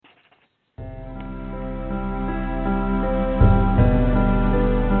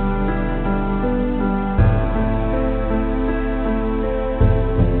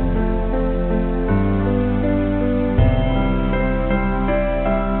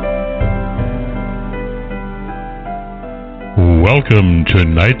Welcome to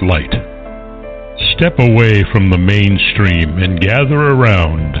Nightlight. Step away from the mainstream and gather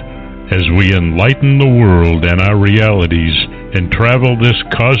around as we enlighten the world and our realities and travel this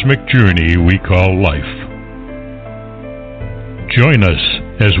cosmic journey we call life. Join us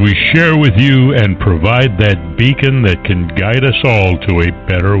as we share with you and provide that beacon that can guide us all to a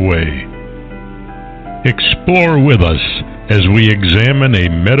better way. Explore with us as we examine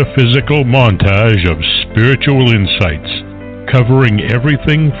a metaphysical montage of spiritual insights, covering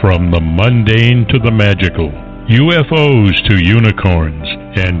everything from the mundane to the magical, UFOs to unicorns,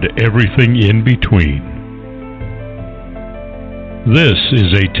 and everything in between. This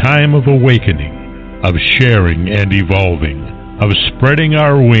is a time of awakening, of sharing and evolving, of spreading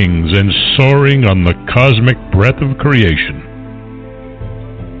our wings and soaring on the cosmic breath of creation.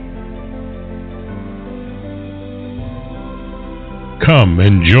 Come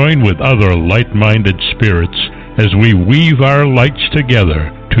and join with other light-minded spirits as we weave our lights together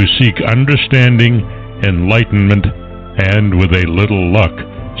to seek understanding, enlightenment, and, with a little luck,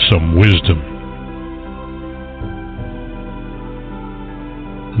 some wisdom.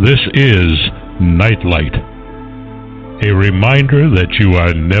 This is Nightlight, a reminder that you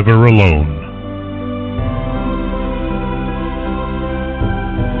are never alone.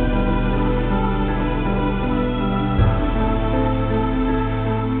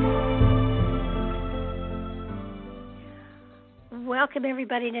 Welcome,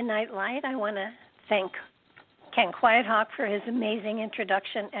 everybody, to Nightlight. I want to thank Ken Quiethawk for his amazing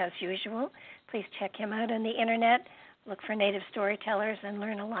introduction, as usual. Please check him out on the internet, look for Native storytellers, and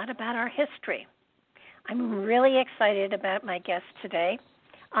learn a lot about our history. I'm really excited about my guest today.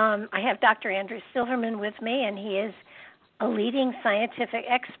 I have Dr. Andrew Silverman with me, and he is a leading scientific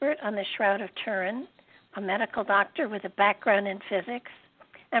expert on the Shroud of Turin, a medical doctor with a background in physics.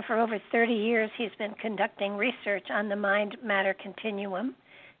 And for over 30 years, he's been conducting research on the mind-matter continuum,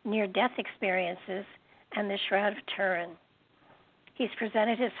 near-death experiences, and the Shroud of Turin. He's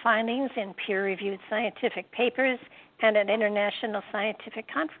presented his findings in peer-reviewed scientific papers and at international scientific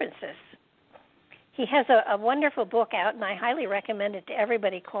conferences. He has a wonderful book out, and I highly recommend it to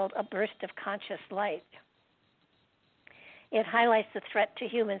everybody, called A Burst of Conscious Light. It highlights the threat to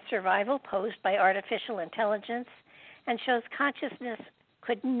human survival posed by artificial intelligence and shows consciousness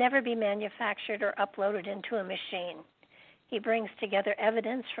could never be manufactured or uploaded into a machine. He brings together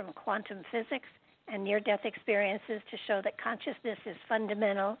evidence from quantum physics and near-death experiences to show that consciousness is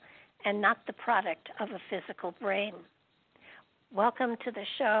fundamental and not the product of a physical brain. Welcome to the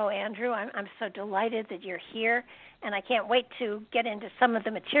show, Andrew. I'm so delighted that you're here, and I can't wait to get into some of the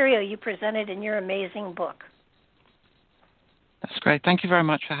material you presented in your amazing book. That's great. Thank you very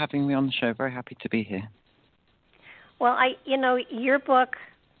much for having me on the show. Very happy to be here. Well, your book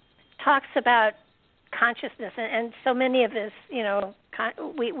talks about consciousness, and so many of us,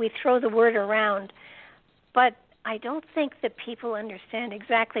 we throw the word around, but I don't think that people understand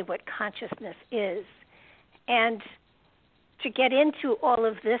exactly what consciousness is. And to get into all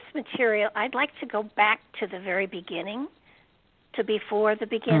of this material, I'd like to go back to the very beginning, to before the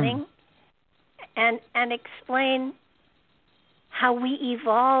beginning, and explain how we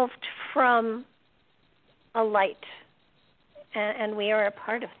evolved from a light. And we are a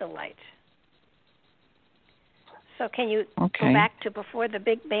part of the light. So can you go back to before the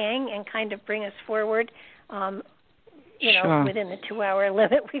Big Bang and kind of bring us forward, Sure. within the 2-hour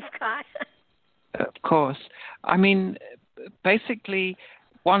limit we've got? Of course. I mean, basically,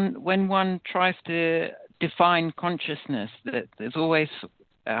 when one tries to define consciousness, that there's always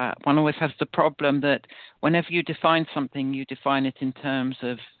one always has the problem that whenever you define something, you define it in terms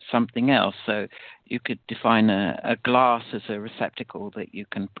of something else. So you could define a glass as a receptacle that you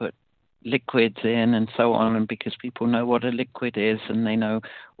can put liquids in and so on, and because people know what a liquid is and they know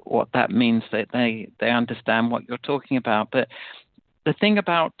what that means, that they understand what you're talking about. But the thing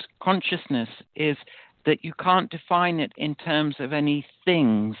about consciousness is that you can't define it in terms of any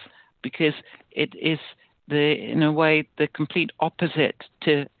things, because it is in a way the complete opposite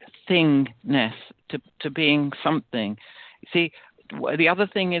to thingness, to being something. You see, the other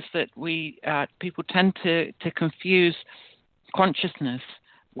thing is that people tend to confuse consciousness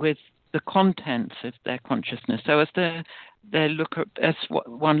with the contents of their consciousness. So as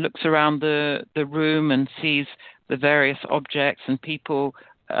one looks around the room and sees the various objects and people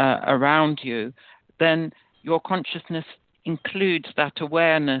around you, then your consciousness includes that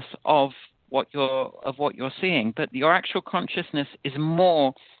awareness of what you're seeing. But your actual consciousness is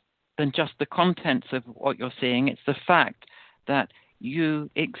more than just the contents of what you're seeing. It's the fact that you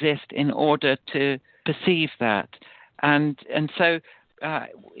exist in order to perceive that. And so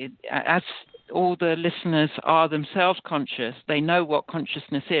as all the listeners are themselves conscious. They know what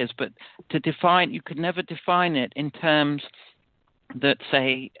consciousness is, but you could never define it in terms that,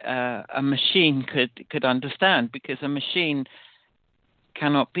 say, a machine could understand, because a machine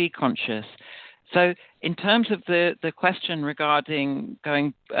cannot be conscious. So in terms of the question regarding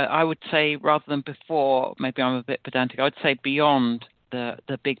going, I would say, rather than before, maybe I'm a bit pedantic, I would say beyond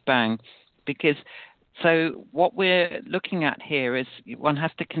the Big Bang, because so what we're looking at here is one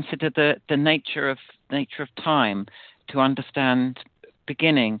has to consider the nature of time to understand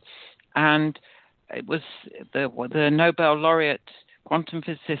beginning. And it was the Nobel laureate quantum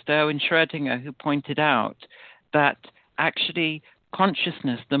physicist Erwin Schrödinger who pointed out that actually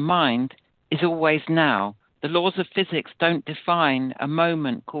consciousness, the mind, is always now. The laws of physics don't define a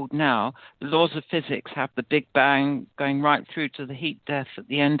moment called now. The laws of physics have the Big Bang going right through to the heat death at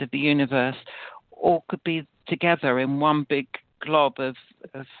the end of the universe. All could be together in one big glob of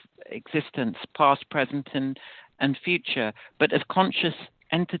existence, past, present, and future. But as conscious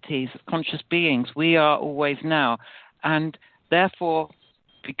entities, as conscious beings, we are always now. And therefore,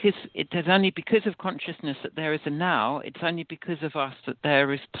 because it is only because of consciousness that there is a now, it's only because of us that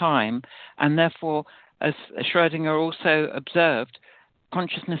there is time. And therefore, as Schrödinger also observed,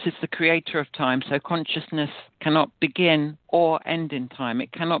 consciousness is the creator of time, so consciousness cannot begin or end in time.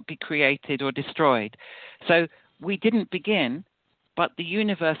 It cannot be created or destroyed. So we didn't begin, but the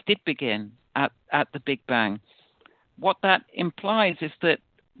universe did begin at the Big Bang. What that implies is that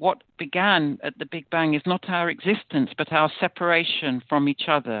what began at the Big Bang is not our existence, but our separation from each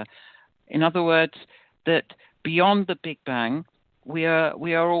other. In other words, that beyond the Big Bang, we are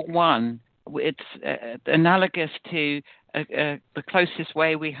all one. It's analogous to the closest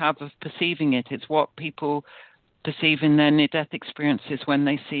way we have of perceiving it. It's what people perceive in their near-death experiences when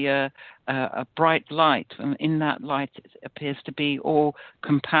they see a bright light. And in that light, it appears to be all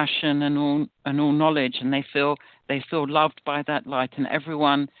compassion and all knowledge, and they feel loved by that light, and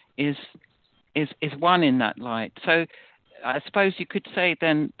everyone is one in that light. So I suppose you could say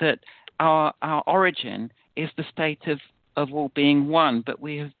then that our origin is the state of all being one, but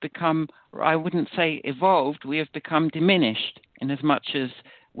we have become, I wouldn't say evolved, we have become diminished in as much as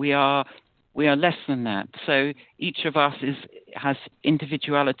we are less than that. So each of us has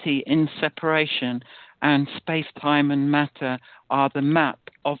individuality in separation, and space, time, and matter are the map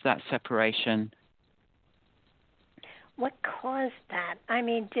of that separation. What caused that? I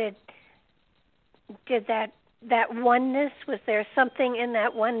mean, did that oneness, was there something in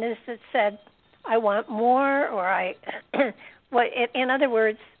that oneness that said, I want more, or what? In other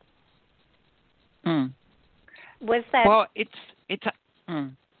words, was that? Well, it's. Yeah,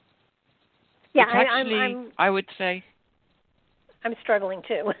 it's actually, I would say. I'm struggling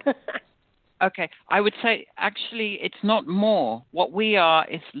too. Okay, I would say actually it's not more. What we are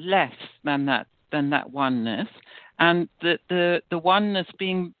is less than that oneness, and the oneness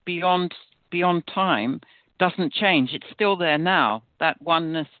being beyond time doesn't change. It's still there now. That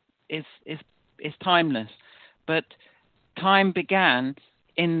oneness is timeless, but time began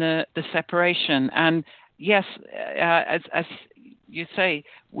in the separation. And yes, as you say,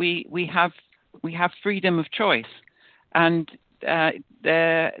 we have freedom of choice, and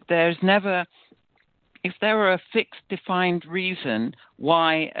there's never, if there were a fixed, defined reason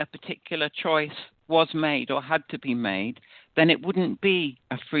why a particular choice was made or had to be made, then it wouldn't be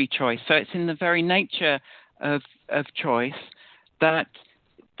a free choice. So it's in the very nature of choice that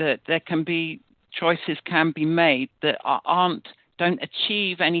there can be choices can be made that don't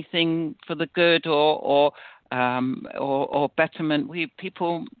achieve anything for the good or betterment.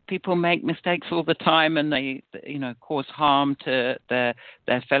 People make mistakes all the time, and they cause harm to their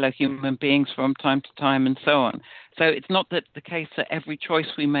fellow human beings from time to time, and so on. So it's not that the case that every choice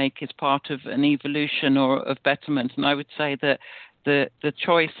we make is part of an evolution or of betterment. And I would say that the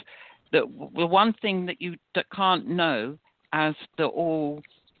choice, the one thing that can't know as the all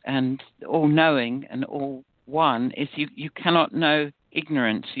and all knowing and all one is you cannot know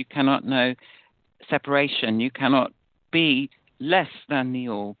ignorance, you cannot know separation, you cannot be less than the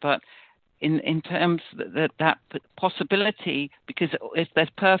all. But in terms that possibility, because if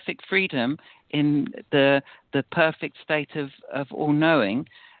there's perfect freedom in the perfect state of all knowing,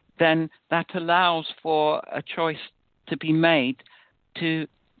 then that allows for a choice to be made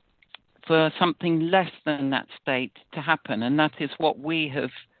for something less than that state to happen, and that is what we have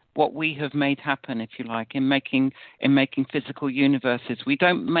made happen, if you like, in making physical universes. We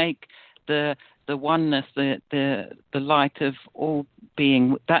don't make the oneness, the light of all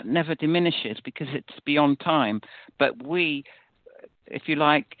being, that never diminishes because it's beyond time. But we, if you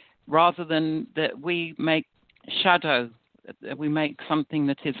like, rather than that, we make shadow we make something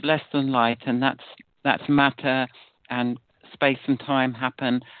that is less than light, and that's matter, and space and time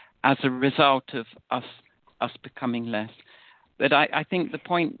happen as a result of us becoming less. But I think the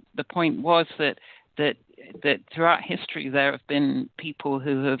point was that throughout history there have been people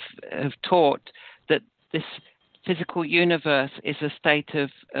who have taught that this physical universe is a state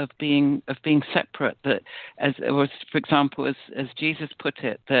of being separate. That, for example, as Jesus put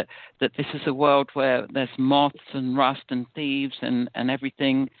it, that this is a world where there's moths and rust and thieves and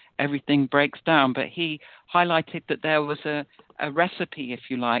everything breaks down. But he highlighted that there was a recipe, if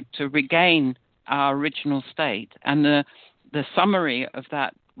you like, to regain our original state, and the summary of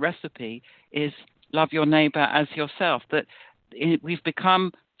that recipe is love your neighbor as yourself. That we've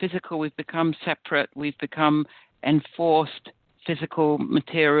become physical, we've become separate, we've become enforced physical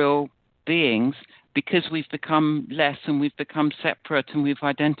material beings because we've become less and we've become separate, and we've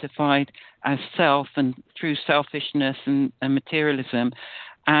identified as self and through selfishness and materialism.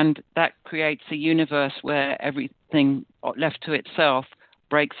 And that creates a universe where everything left to itself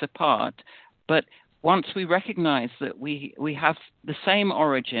breaks apart. But once we recognize that we have the same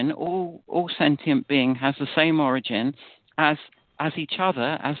origin, all sentient being has the same origin as each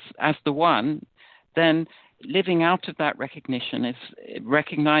other, as the one, then living out of that recognition is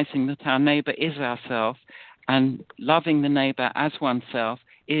recognizing that our neighbor is ourself, and loving the neighbor as oneself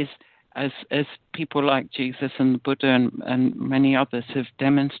is, as people like Jesus and the Buddha and many others have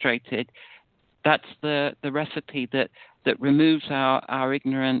demonstrated, that's the recipe that removes our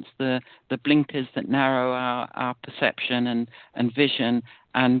ignorance, the blinkers that narrow our perception and vision,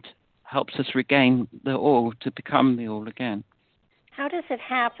 and helps us regain the all to become the all again. How does it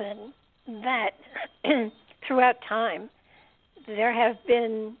happen that throughout time there have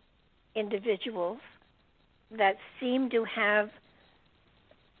been individuals that seem to have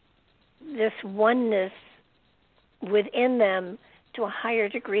this oneness within them to a higher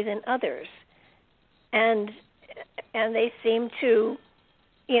degree than others, and they seem to,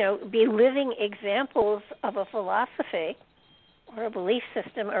 be living examples of a philosophy or a belief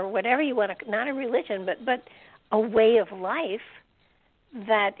system or whatever you want to, not a religion, but a way of life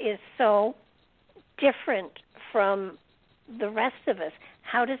that is so different from the rest of us.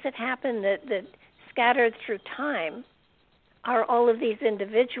 How does it happen that scattered through time are all of these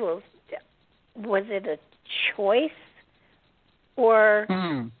individuals? Was it a choice? Or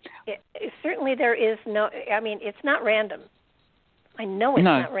certainly there is no, it's not random. I know it's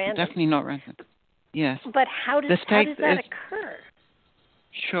not random. No, definitely not random. Yes. But how does that occur?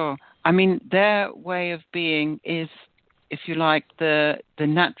 Sure. Their way of being is, if you like, the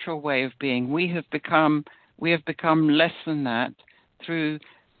natural way of being. We have become less than that through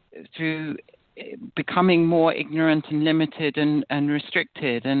becoming more ignorant and limited and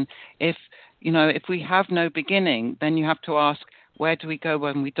restricted. And if we have no beginning, then you have to ask, where do we go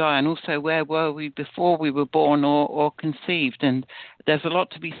when we die? And also, where were we before we were born or conceived? And there's a lot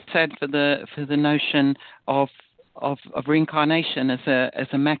to be said for the notion of reincarnation as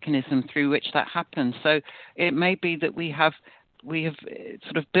a mechanism through which that happens. So it may be that we have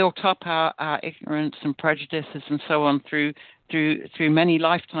sort of built up our ignorance and prejudices and so on through many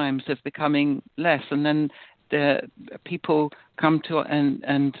lifetimes of becoming less, and then the people come to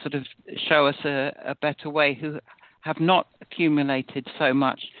and sort of show us a better way, who have not accumulated so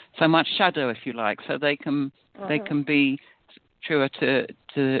much shadow, if you like, so they can be truer to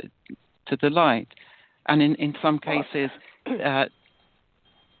the light. And in some cases, it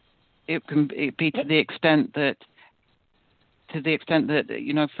can be to the extent that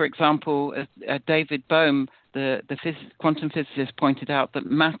for example, David Bohm, the quantum physicist, pointed out that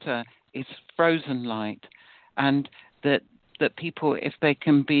matter is frozen light, and that people, if they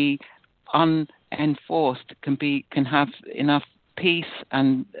can be unenforced, can have enough peace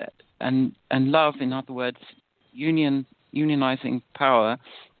and love, in other words, unionizing power,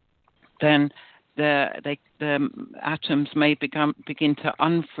 then the atoms may begin to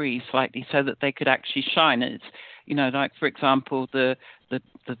unfreeze slightly, so that they could actually shine. It's like, for example, the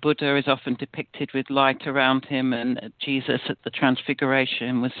Buddha is often depicted with light around him, and Jesus at the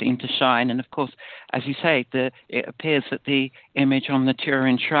Transfiguration was seen to shine. And of course, as you say, it appears that the image on the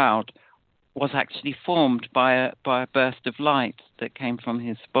Turin Shroud was actually formed by a burst of light that came from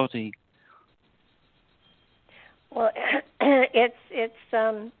his body. Well, it's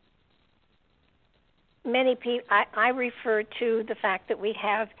many people. I refer to the fact that we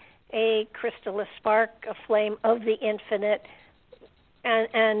have a crystal, a spark, a flame of the infinite,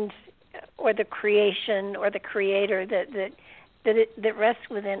 and or the creation or the creator that rests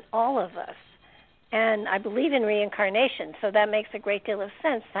within all of us. And I believe in reincarnation, so that makes a great deal of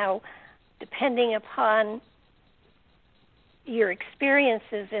sense. How, depending upon your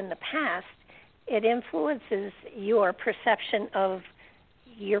experiences in the past, it influences your perception of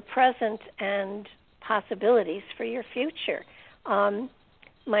your present and possibilities for your future.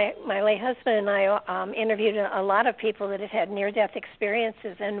 My late husband and I interviewed a lot of people that had near-death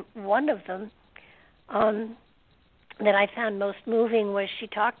experiences, and one of them that I found most moving was she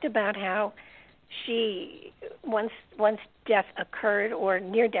talked about how she, once death occurred or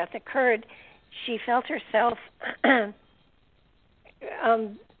near-death occurred, she felt herself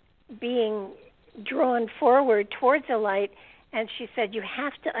being drawn forward towards a light, and she said, you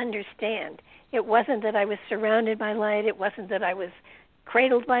have to understand, it wasn't that I was surrounded by light, it wasn't that I was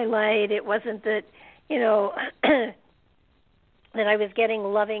cradled by light, it wasn't that, that I was getting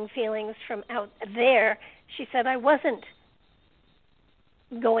loving feelings from out there. She said, I wasn't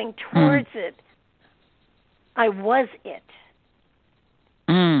going towards it, I was it.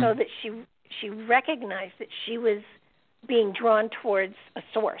 So that she recognized that she was being drawn towards a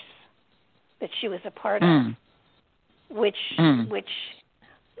source that she was a part of, which,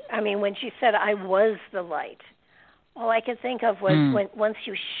 I mean, when she said, I was the light, all I could think of was when once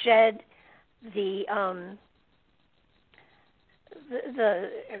you shed the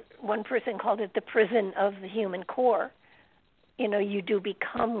one person called it the prison of the human core, you do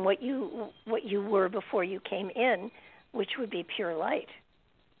become what you were before you came in, which would be pure light.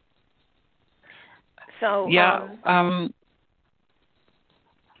 So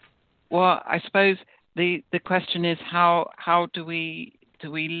well, I suppose the question is how do we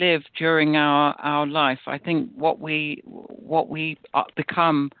live during our life? I think what we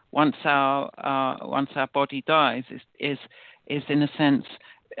become once our body dies is in a sense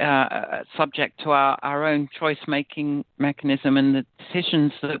subject to our own choice-making mechanism and the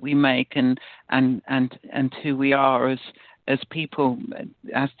decisions that we make and who we are as people,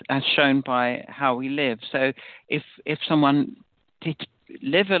 as shown by how we live. So if someone did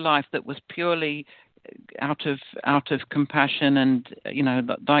live a life that was purely out of compassion and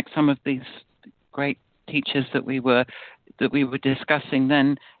like some of these great teachers that we were discussing,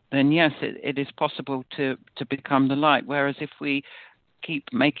 then yes, it is possible to become the light. Whereas if we keep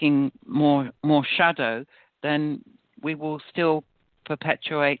making more shadow, then we will still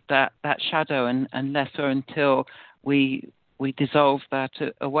perpetuate that shadow and lesser until we dissolve that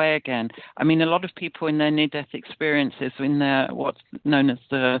away again. I mean, a lot of people in their near-death experiences, in their what's known as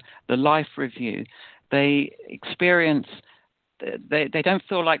the life review, they experience, they don't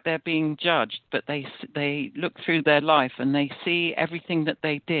feel like they're being judged, but they look through their life and they see everything that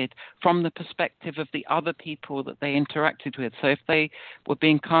they did from the perspective of the other people that they interacted with. So if they were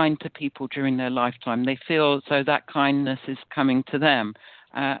being kind to people during their lifetime, they feel as though that kindness is coming to them.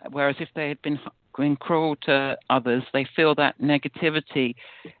 Whereas if they had been cruel to others, they feel that negativity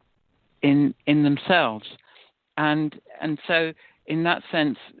in themselves. And so in that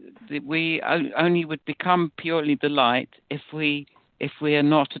sense, we only would become purely the light if we are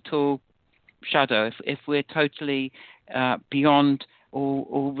not at all shadow, if we're totally beyond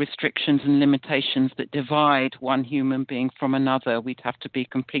all restrictions and limitations that divide one human being from another. We'd have to be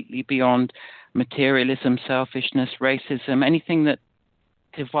completely beyond materialism, selfishness, racism, anything that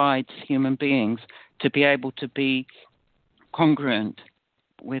divides human beings, to be able to be congruent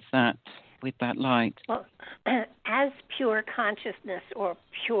with that light. Well, as pure consciousness or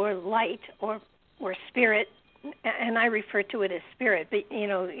pure light or spirit, and I refer to it as spirit, but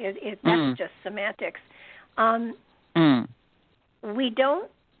that's just semantics. We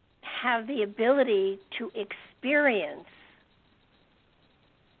don't have the ability to experience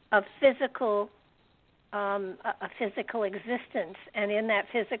a physical existence, and in that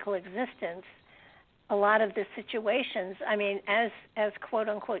physical existence, a lot of the situations, I mean, as quote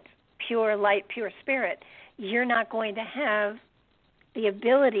unquote pure light, pure spirit, you're not going to have the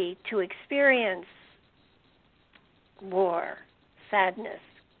ability to experience war, sadness,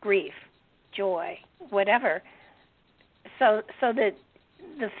 grief, joy, whatever. So that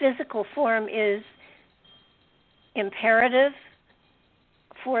the physical form is imperative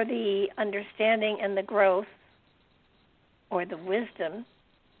for the understanding and the growth or the wisdom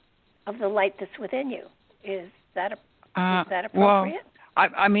of the light that's within you. Is that appropriate? Well,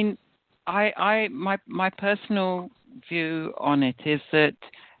 I mean, my personal view on it is that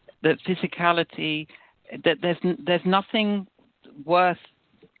physicality, that there's nothing worth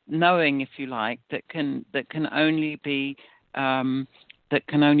knowing, if you like, that can only be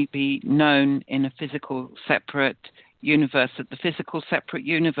known in a physical separate universe. That the physical separate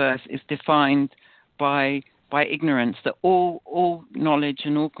universe is defined by ignorance. That all knowledge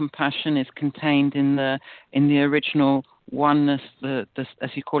and all compassion is contained in the original oneness, the as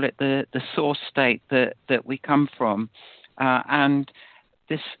you call it, the source state that we come from. and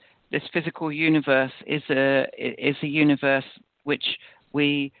this physical universe is a universe which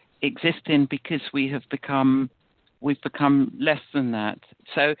we exist in because we've become less than that.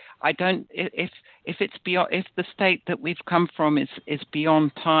 So I don't, if it's beyond, if the state that we've come from is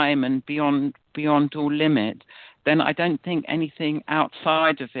beyond time and beyond all limit, then I don't think anything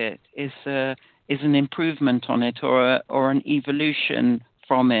outside of it is an improvement on it or an evolution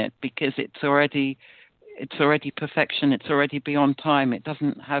from it, because it's already perfection. It's already beyond time. It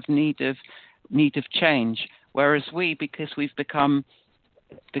doesn't have need of change. Whereas we, because we've become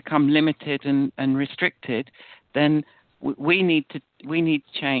limited and restricted, then we need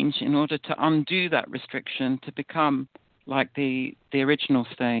change in order to undo that restriction to become like the original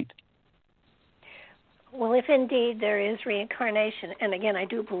state. Well, if indeed there is reincarnation, and again, I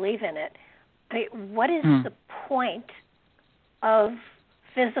do believe in it, what is the point of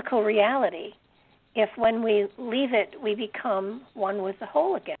physical reality if when we leave it, we become one with the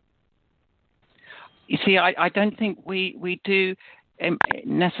whole again? You see, I don't think we do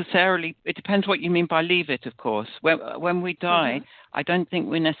necessarily. It depends what you mean by leave it, of course. When we die, I don't think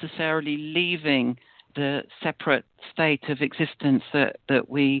we're necessarily leaving the separate state of existence that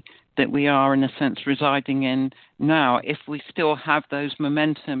we are, in a sense, residing in now. If we still have those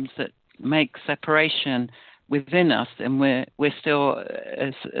momentums that make separation within us, and we're still,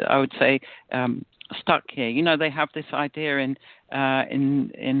 as I would say, stuck here. You know, they have this idea in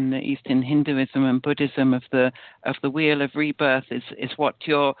the Eastern Hinduism and Buddhism of the wheel of rebirth is what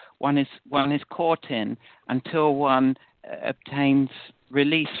one is caught in until one obtains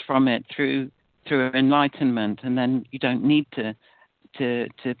release from it through enlightenment, and then you don't need to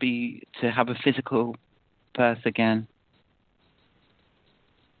have a physical birth again.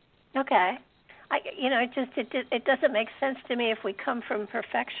 Okay, it doesn't make sense to me if we come from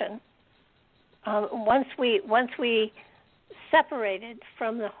perfection. Once we separated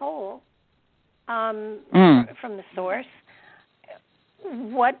from the whole, from the source,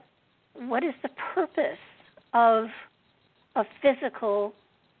 what is the purpose of a physical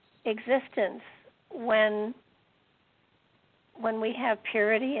existence when we have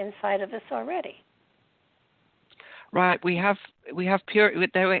purity inside of us already? Right, we have purity.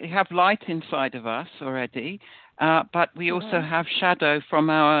 We have light inside of us already, but we also have shadow from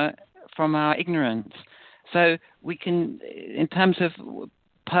our ignorance. So we can, in terms of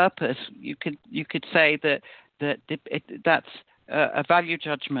purpose, you could say that's a value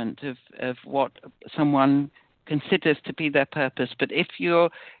judgment of what someone considers to be their purpose. But if your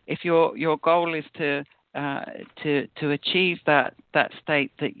goal is to achieve that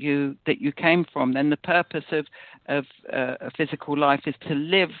state that you came from, then the purpose of a physical life is to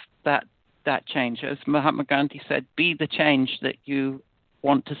live that change. As Mahatma Gandhi said, be the change that you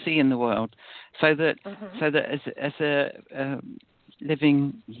want to see in the world, so that as a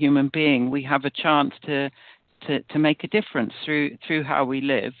living human being, we have a chance to make a difference through how we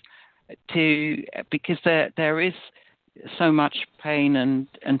live, because there is so much pain and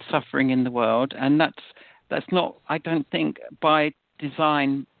suffering in the world, and that's not, I don't think, by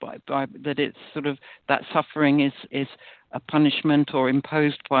design, by that it's sort of, that suffering is a punishment or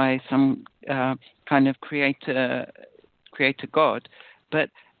imposed by some kind of creator God, but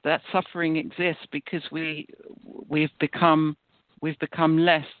that suffering exists because we've become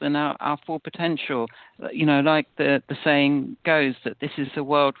less than our full potential. You know, like the saying goes, that this is a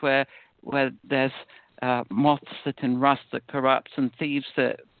world where there's moths that and rust that corrupts and thieves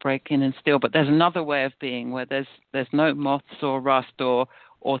that break in and steal. But there's another way of being where there's no moths or rust or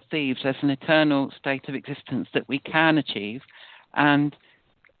thieves. There's an eternal state of existence that we can achieve, and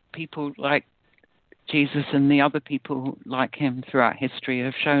people like Jesus and the other people like him throughout history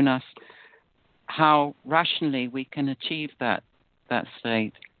have shown us how rationally we can achieve that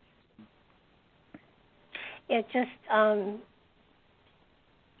state. It just, I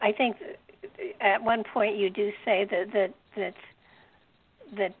think at one point you do say that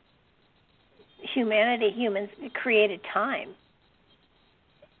humans created time,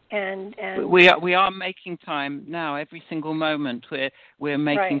 and we are making time now. Every single moment we're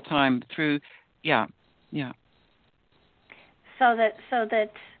making time through. Yeah. So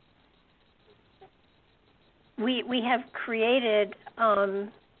that we have created an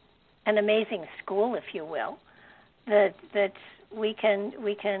amazing school, if you will, that we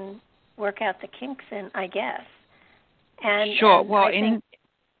can work out the kinks in, I guess. And sure. And well,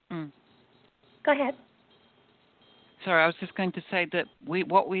 Go ahead. Sorry, I was just going to say that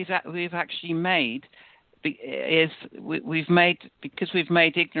we've actually made is we've made, because we've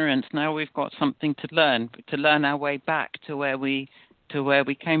made ignorance, now we've got something to learn our way back to where we to where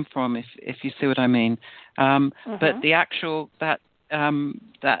we came from, if you see what I mean. But the actual that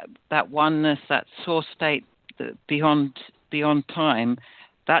oneness, that source state beyond time,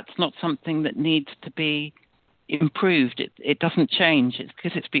 that's not something that needs to be improved. It doesn't change. It's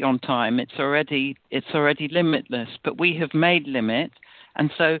because it's beyond time. It's already limitless. But we have made limit,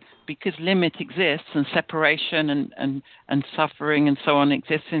 and so because limit exists and separation and suffering and so on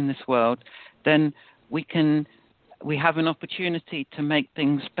exists in this world, then we have an opportunity to make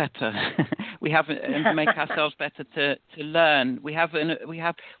things better. To make ourselves better, to learn.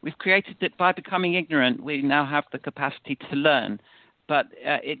 We've created it by becoming ignorant. We now have the capacity to learn. But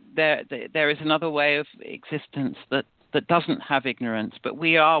there is another way of existence that doesn't have ignorance, but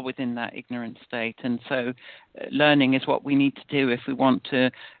we are within that ignorant state, and so learning is what we need to do if we want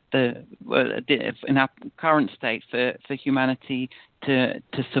to, in our current state, for humanity to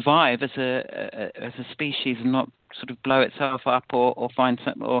survive as a species and not sort of blow itself up or find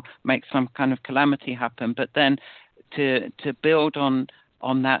some or make some kind of calamity happen, but then to build on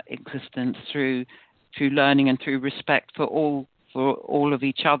that existence through learning and through respect for all of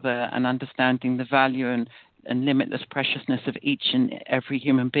each other, and understanding the value and limitless preciousness of each and every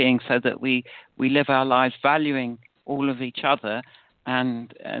human being, so that we live our lives valuing all of each other,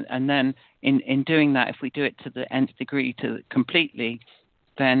 and then in doing that, if we do it to the nth degree, completely,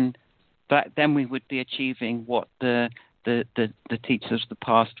 then we would be achieving what the teachers of the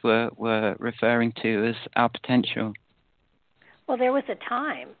past were referring to as our potential. Well, there was a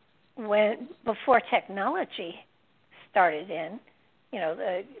time before technology started in,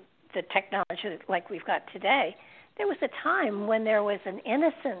 the technology like we've got today, there was a time when there was an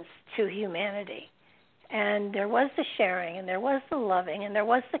innocence to humanity, and there was the sharing, and there was the loving, and there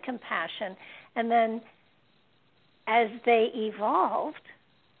was the compassion, and then as they evolved,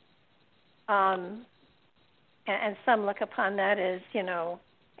 and some look upon that as,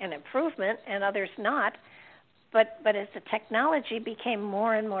 an improvement, and others not, but as the technology became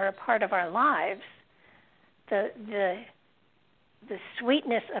more and more a part of our lives, the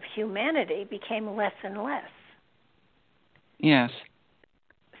sweetness of humanity became less and less. Yes.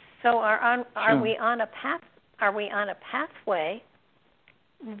 So are we on a path? Are we on a pathway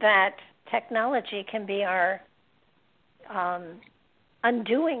that technology can be our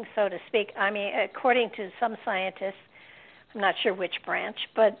undoing, so to speak? I mean, according to some scientists, I'm not sure which branch,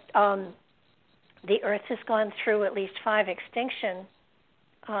 but the Earth has gone through at least 5 extinction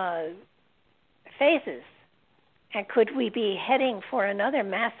phases. And could we be heading for another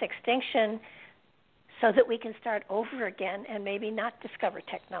mass extinction so that we can start over again and maybe not discover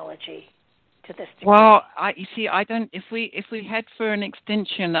technology to this degree? Well, I don't. If we head for an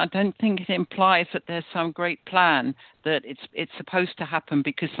extinction, I don't think it implies that there's some great plan that it's supposed to happen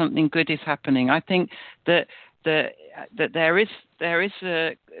because something good is happening. I think that there is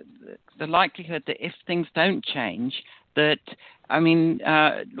the likelihood that if things don't change, that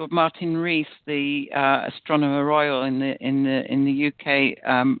Lord Martin Rees, the astronomer royal in the UK,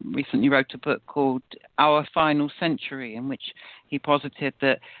 recently wrote a book called Our Final Century, in which he posited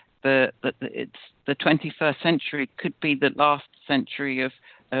that the 21st century could be the last century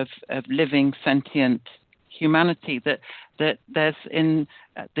of living sentient humanity. That there's in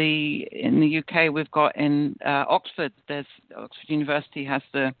the UK, we've got in Oxford University has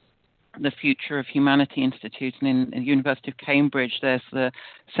the Future of Humanity Institute, and in the University of Cambridge there's the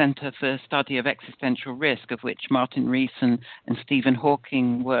Centre for Study of Existential Risk, of which Martin Rees and Stephen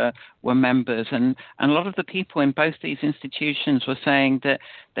Hawking were members, and a lot of the people in both these institutions were saying that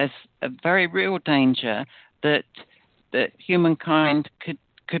there's a very real danger that humankind could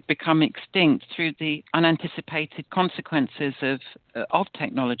become extinct through the unanticipated consequences of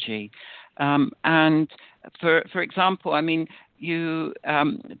technology, and for example,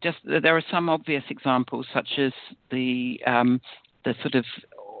 there are some obvious examples, such as the sort of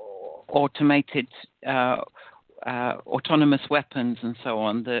automated autonomous weapons and so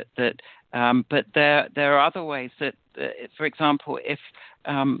on. But there are other ways that, for example, if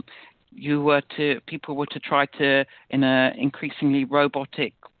people were to try to, in an increasingly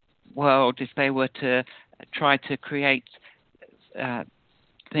robotic world, if they were to try to create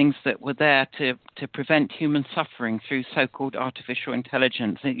things that were there to prevent human suffering through so-called artificial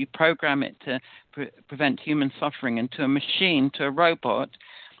intelligence, that you program it to prevent human suffering, and to a machine, to a robot,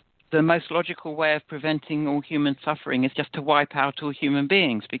 the most logical way of preventing all human suffering is just to wipe out all human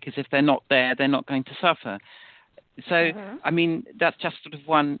beings, because if they're not there, they're not going to suffer. So, that's just sort of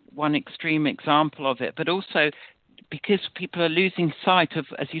one extreme example of it, but also because people are losing sight of,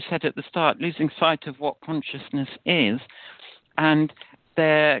 as you said at the start, losing sight of what consciousness is, and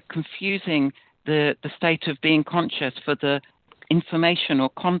they're confusing the state of being conscious for the information or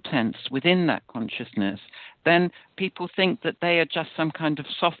contents within that consciousness, then people think that they are just some kind of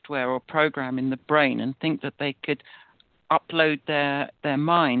software or program in the brain and think that they could upload their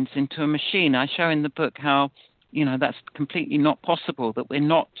minds into a machine. I show in the book how, that's completely not possible, that we're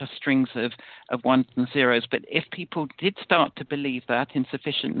not just strings of ones and zeros. But if people did start to believe that in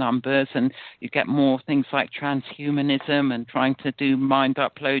sufficient numbers, and you get more things like transhumanism and trying to do mind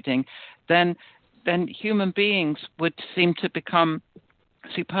uploading, then human beings would seem to become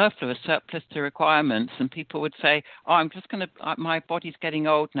superfluous, surplus to requirements, and people would say, my body's getting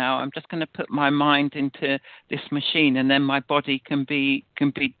old now, I'm just going to put my mind into this machine, and then my body can be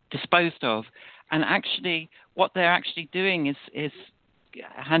disposed of. And actually, what they're actually doing is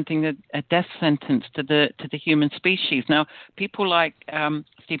handing a death sentence to the human species. Now, people like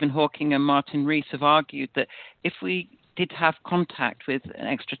Stephen Hawking and Martin Rees have argued that if we did have contact with an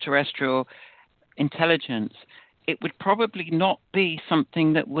extraterrestrial intelligence, it would probably not be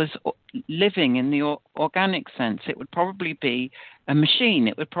something that was living in the organic sense. It would probably be a machine.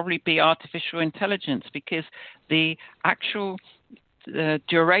 It would probably be artificial intelligence, because the actual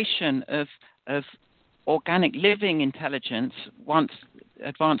duration of organic living intelligence, once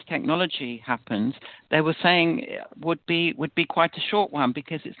advanced technology happens, they were saying would be quite a short one,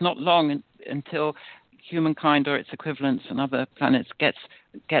 because it's not long until humankind or its equivalents and other planets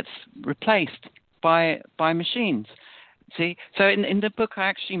gets replaced by machines. See, so in the book I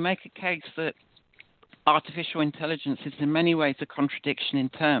actually make a case that artificial intelligence is in many ways a contradiction in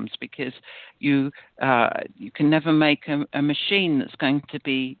terms, because you can never make a machine that's going to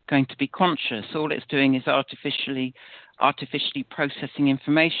be conscious. All it's doing is artificially processing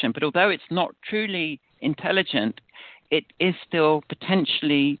information. But although it's not truly intelligent, it is still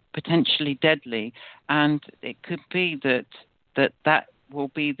potentially deadly, and it could be that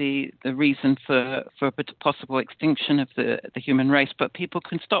will be the reason for a possible extinction of the human race. But people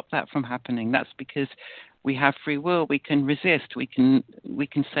can stop that from happening. That's because we have free will. We can resist. We can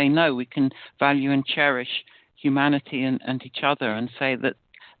say no. We can value and cherish humanity and each other, and say that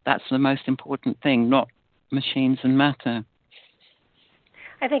that's the most important thing, not machines and matter.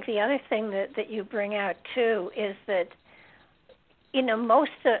 I think the other thing that you bring out too is that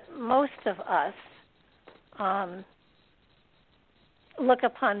most of us look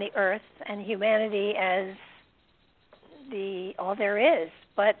upon the earth and humanity as all there is.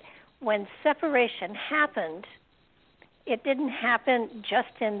 But when separation happened, it didn't happen just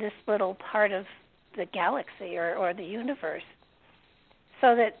in this little part of the galaxy or the universe.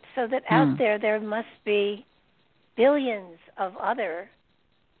 So that out there must be billions of other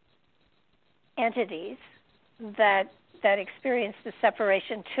entities that experienced the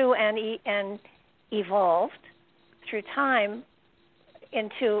separation too, and evolved through time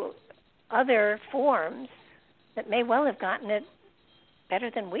into other forms that may well have gotten it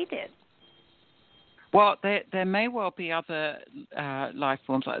better than we did. Well, there may well be other life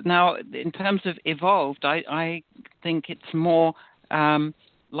forms. Now, in terms of evolved, I think it's more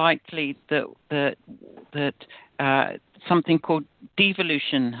likely that something called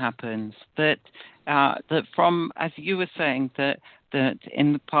devolution happens. That from, as you were saying, that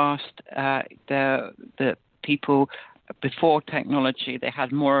in the past the people before technology, they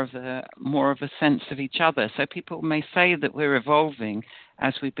had more of a sense of each other. So people may say that we're evolving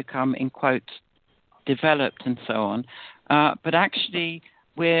as we become, in quotes, developed and so on. But actually,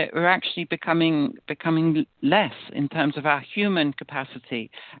 we're actually becoming less in terms of our human capacity.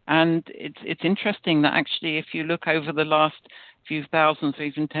 And it's interesting that actually, if you look over the last few thousands or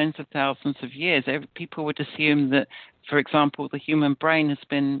even tens of thousands of years, people would assume that, for example, the human brain has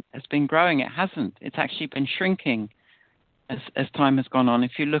been growing. It hasn't. It's actually been shrinking as time has gone on.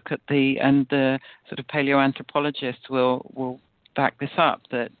 If you look at the sort of paleoanthropologists will back this up,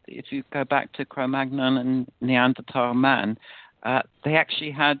 that if you go back to Cro-Magnon and Neanderthal man, they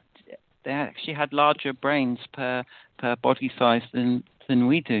actually had larger brains per body size than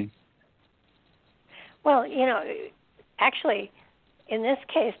we do. Well, actually, in this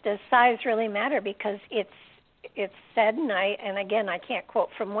case, does size really matter? Because it's said, and again, I can't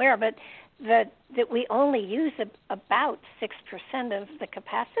quote from where, but that we only use about 6% of the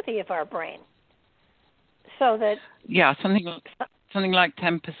capacity of our brain. So that something like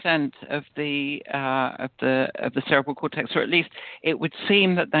 10% of the cerebral cortex, or at least it would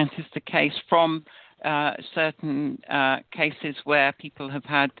seem that is the case from certain cases where people have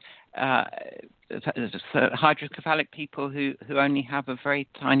had hydrocephalic people who only have a very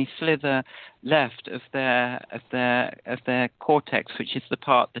tiny slither left of their cortex, which is the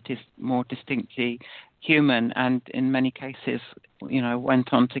part that is more distinctly human, and in many cases,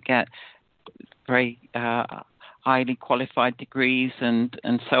 went on to get very highly qualified degrees and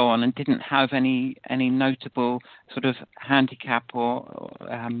so on, and didn't have any notable sort of handicap or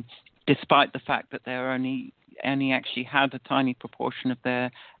despite the fact that they only actually had a tiny proportion of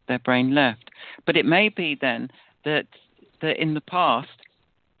their brain left. But it may be then that in the past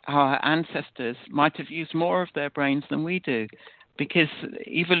our ancestors might have used more of their brains than we do, because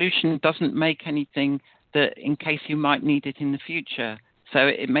evolution doesn't make anything that in case you might need it in the future. So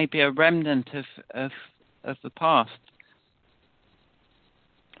it may be a remnant of the past.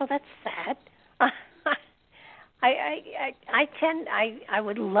 Well, that's sad. I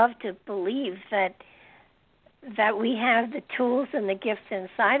would love to believe that we have the tools and the gifts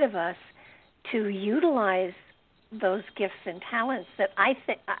inside of us to utilize those gifts and talents that I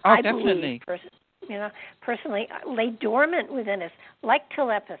believe personally lay dormant within us, like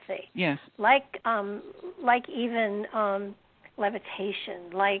telepathy. Yes. Like even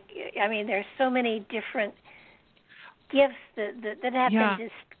levitation. There's so many different gifts that have been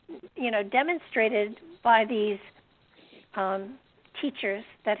demonstrated by these teachers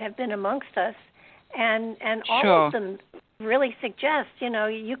that have been amongst us, and all of them really suggest,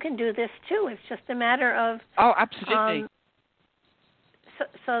 you can do this too. It's just a matter of absolutely.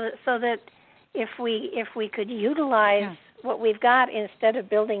 So that if we could utilize what we've got instead of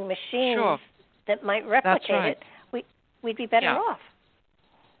building machines that might replicate it, we'd be better off.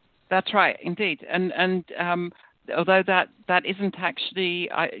 That's right, indeed. And although that isn't actually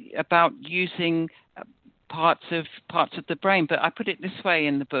about using parts of the brain, but I put it this way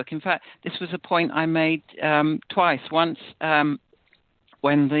in the book. In fact, this was a point I made twice. Once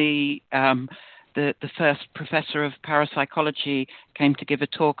when the first professor of parapsychology came to give a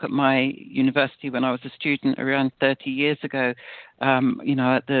talk at my university when I was a student around 30 years ago. There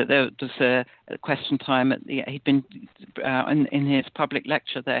was a question time he'd been in his public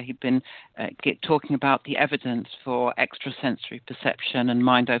lecture there. He'd been talking about the evidence for extrasensory perception and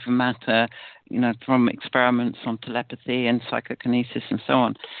mind over matter, from experiments on telepathy and psychokinesis and so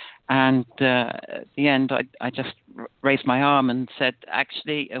on. And at the end, I just raised my arm and said,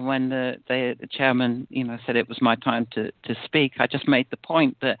 actually, when the chairman, said it was my time to speak, I just made the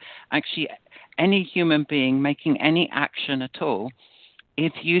point that actually any human being making any action at all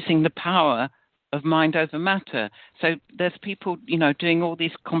is using the power of mind over matter. So there's people, doing all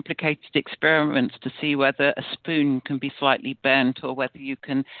these complicated experiments to see whether a spoon can be slightly bent or whether you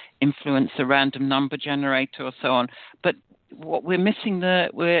can influence a random number generator or so on. But what we're missing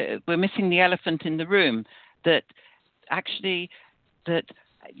we're missing the elephant in the room, that actually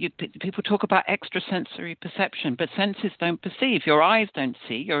people talk about extrasensory perception, but senses don't perceive. Your eyes don't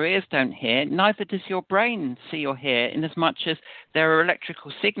see, your ears don't hear, neither does your brain see or hear, in as much as there are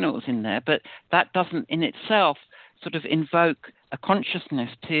electrical signals in there, but that doesn't in itself sort of invoke a consciousness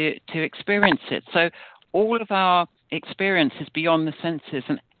to experience it. So all of our experience is beyond the senses,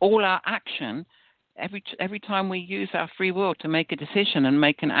 and all our action, every time we use our free will to make a decision and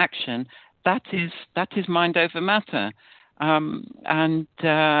make an action, that is mind over matter. So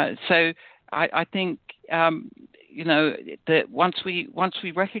I think that once we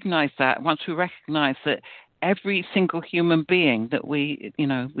recognize that every single human being that we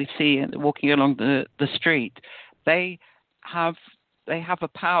see walking along the street, they have a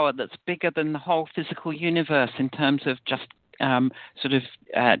power that's bigger than the whole physical universe in terms of just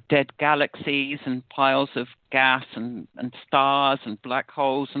dead galaxies and piles of gas and stars and black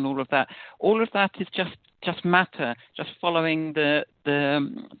holes and all of that. All of that is just matter, just following the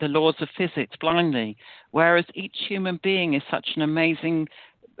laws of physics blindly. Whereas each human being is such an amazing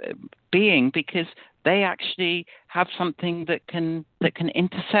being because they actually have something that can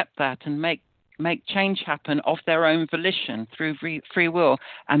intercept that and make change happen of their own volition through free will,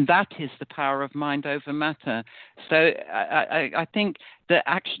 and that is the power of mind over matter. So I think that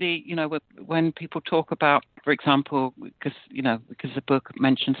actually, when people talk about, for example, because the book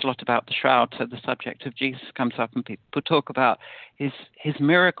mentions a lot about the shroud, so the subject of Jesus comes up, and people talk about his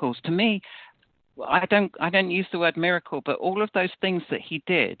miracles. To me, I don't use the word miracle, but all of those things that he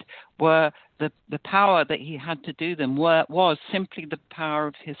did were the power that he had to do them was simply the power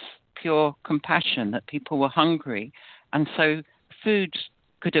of his pure compassion, that people were hungry, and so food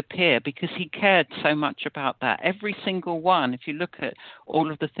could appear because he cared so much about that. Every single one, if you look at all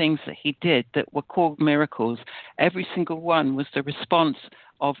of the things that he did that were called miracles, every single one was the response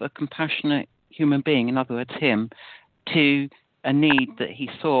of a compassionate human being, in other words, him, to a need that he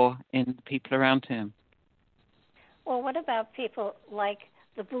saw in the people around him. Well, what about people like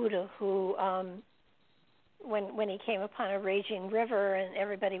the Buddha who when he came upon a raging river and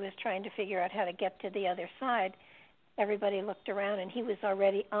everybody was trying to figure out how to get to the other side, everybody looked around and he was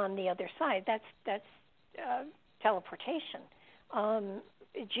already on the other side. That's teleportation.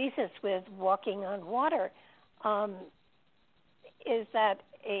 Jesus with walking on water, is that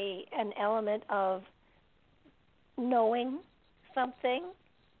an element of knowing something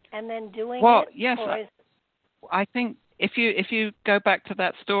and then doing well, it? Yes, Or I think if you go back to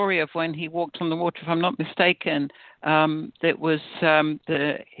that story of when he walked on the water, if I'm not mistaken, that was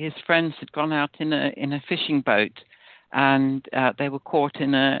his friends had gone out in a fishing boat, and they were caught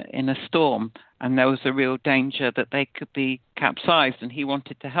in a storm, and there was a real danger that they could be capsized, and he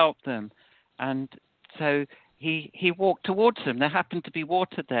wanted to help them, and so he walked towards them. There happened to be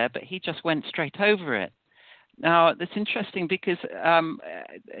water there, but he just went straight over it. Now that's interesting because if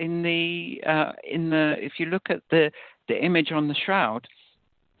you look at the image on the shroud,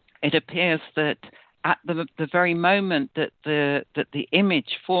 it appears that at the very moment that the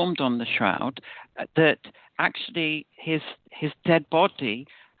image formed on the shroud, that actually his dead body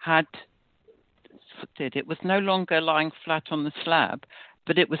had shifted. It was no longer lying flat on the slab,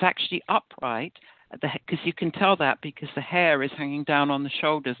 but it was actually upright. Because you can tell that because the hair is hanging down on the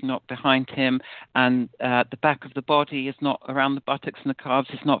shoulders, not behind him, and the back of the body is not around the buttocks and the calves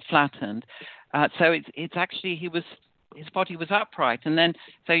is not flattened. So it's actually his body was upright, and then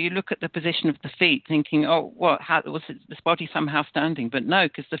so you look at the position of the feet, thinking, how was this body somehow standing? But no,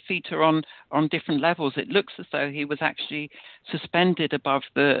 because the feet are on different levels. It looks as though he was actually suspended above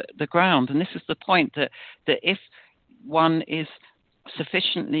the ground, and this is the point that if one is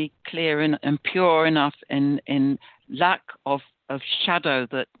sufficiently clear and pure enough in lack of shadow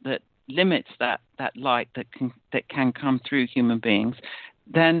that limits that light that can come through human beings,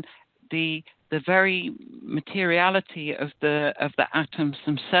 then the very materiality of the atoms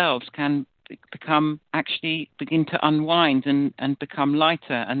themselves can begin to unwind and become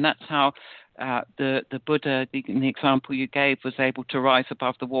lighter, and that's how the Buddha, in the example you gave, was able to rise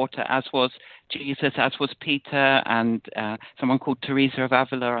above the water, as was Jesus, as was Peter, and someone called Teresa of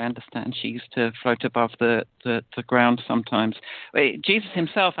Avila, I understand she used to float above the ground sometimes. Jesus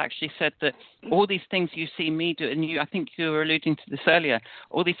himself actually said that all these things you see me do, and I think you were alluding to this earlier,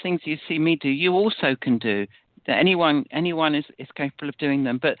 all these things you see me do, you also can do. That anyone is capable of doing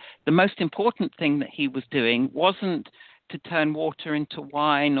them. But the most important thing that he was doing wasn't to turn water into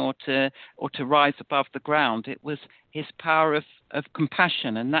wine or to rise above the ground. It was his power of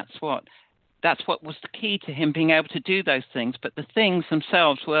compassion, and that's what was the key to him being able to do those things. But the things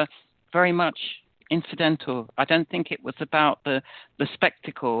themselves were very much incidental. I don't think it was about the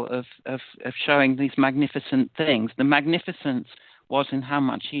spectacle of showing these magnificent things. The magnificence was in how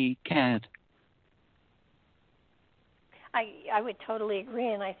much he cared. I would totally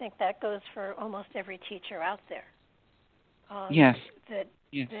agree, and I think that goes for almost every teacher out there. Yes. That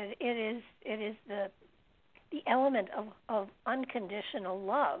it is the element of unconditional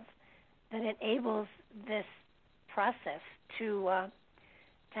love that enables this process to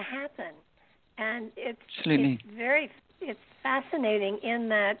happen, and it's fascinating in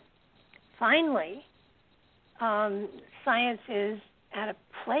that finally science is at a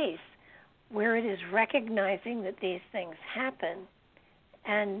place where it is recognizing that these things happen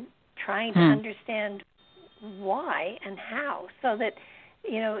and trying to understand why and how, so that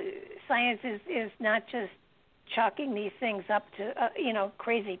science is not just chalking these things up to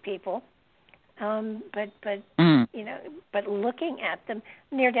crazy people, but looking at them.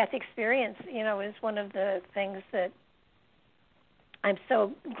 Near-death experience is one of the things that I'm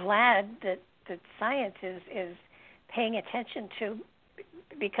so glad that science is paying attention to,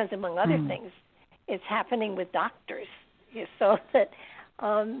 because among other things it's happening with doctors, so that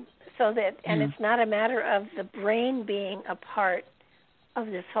and it's not a matter of the brain being a part of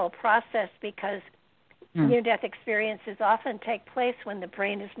this whole process, because near-death experiences often take place when the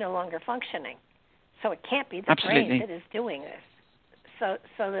brain is no longer functioning. So it can't be the brain that is doing this. So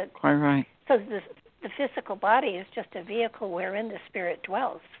that quite right. So the physical body is just a vehicle wherein the spirit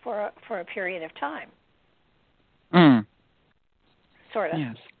dwells for a period of time. Sort of.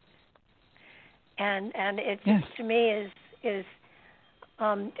 Yes. And it to me is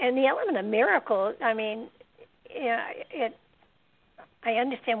and the element of miracle, I mean, I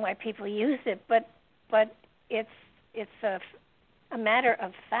understand why people use it, but it's a matter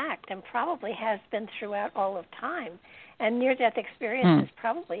of fact, and probably has been throughout all of time. And near-death experiences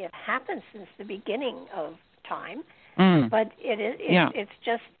probably have happened since the beginning of time. But it's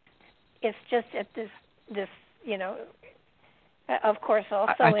just at this of course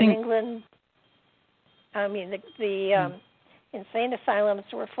also in England. I mean the insane asylums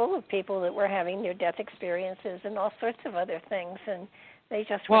were full of people that were having near-death experiences and all sorts of other things, and they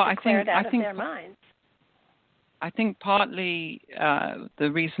just were declared out of their minds. I think partly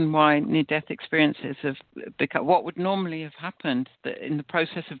the reason why near-death experiences have become what would normally have happened, that in the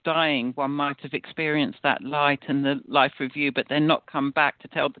process of dying, one might have experienced that light and the life review, but then not come back to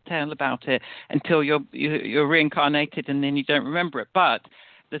tell the tale about it until you're reincarnated, and then you don't remember it. But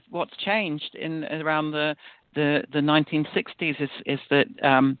what's changed around the 1960s is that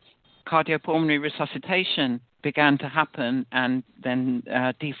cardiopulmonary resuscitation began to happen, and then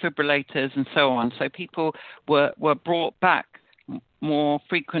defibrillators and so on. So people were brought back more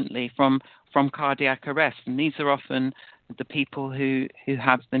frequently from cardiac arrest, and these are often the people who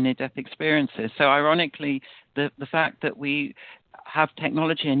have the near-death experiences. So ironically, the fact that we have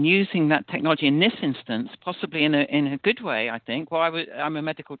technology and using that technology in this instance, possibly in a good way, I think. Well, I'm a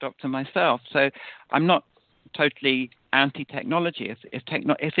medical doctor myself, so I'm not totally anti-technology. If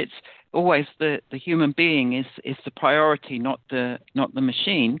it's always the human being is the priority, not the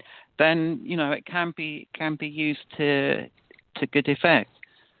machine, then it can be used to good effect.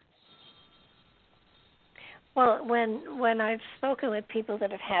 Well, when I've spoken with people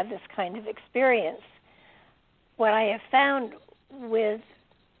that have had this kind of experience, what I have found with,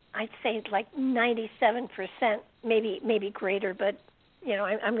 I'd say like 97%, maybe greater, but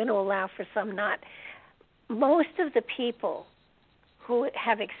I'm going to allow for some not. Most of the people who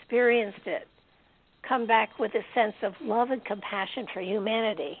have experienced it come back with a sense of love and compassion for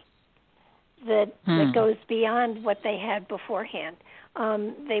humanity that goes beyond what they had beforehand.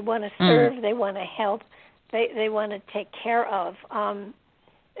 They want to serve, they want to help, they want to take care of.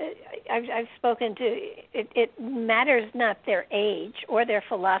 I've spoken to, it matters not their age or their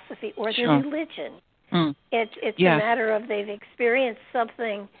philosophy or their religion. It's a matter of they've experienced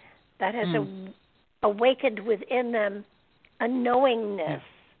something that has awakened within them a knowingness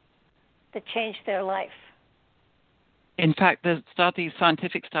that changed their life. In fact, the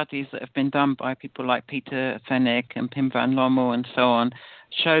scientific studies that have been done by people like Peter Fenwick and Pim van Lommel and so on,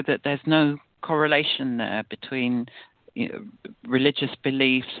 show that there's no correlation there between religious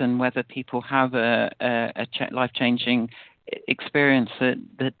beliefs and whether people have a life-changing experience.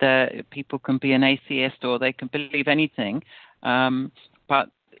 That people can be an atheist or they can believe anything, but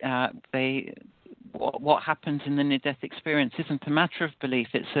what happens in the near-death experience isn't a matter of belief.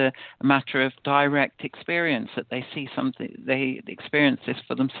 It's a matter of direct experience, that they see something, they experience this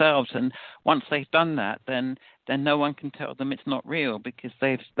for themselves, and once they've done that, then no one can tell them it's not real because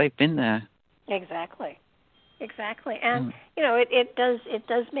they've been there. Exactly, and it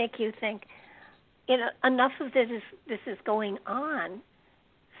does make you think. Enough of this is going on,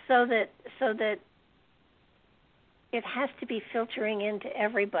 so that it has to be filtering into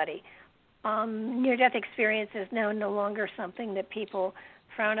everybody. Near-death experience is now no longer something that people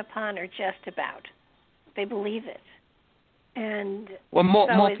frown upon or jest about. They believe it, and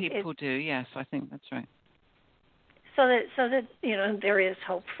more people do. Yes, I think that's right. So that there is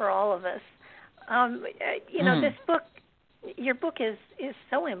hope for all of us. This book, your book is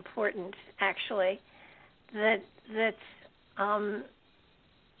so important, actually, that it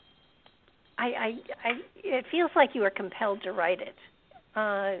feels like you were compelled to write it.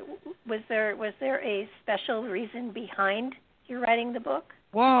 Was there a special reason behind your writing the book?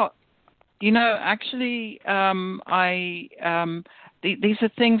 Well, actually, these are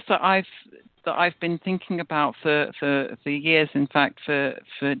things that I've been thinking about for years. In fact,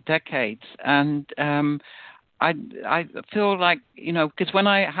 for decades, and I feel like because when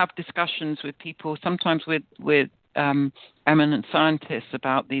I have discussions with people, sometimes with eminent scientists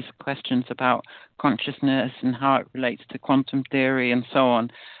about these questions about consciousness and how it relates to quantum theory and so on,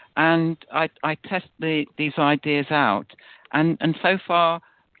 and I test these ideas out, and so far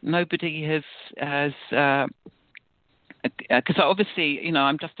nobody has because obviously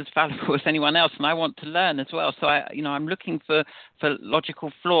I'm just as fallible as anyone else, and I want to learn as well. So I'm looking for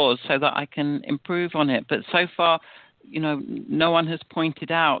logical flaws so that I can improve on it. But so far, no one has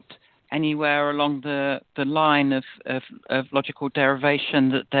pointed out anywhere along the line of logical derivation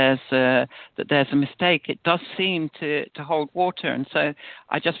that there's a mistake. It does seem to hold water, and so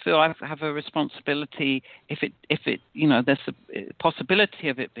I just feel I have a responsibility. If it there's a possibility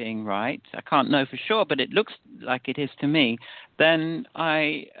of it being right, I can't know for sure, but it looks like it is to me. Then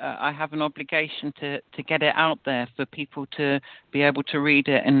I have an obligation to get it out there for people to be able to read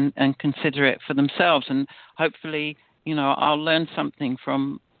it and consider it for themselves, and hopefully I'll learn something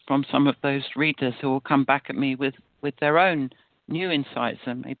from some of those readers who will come back at me with their own new insights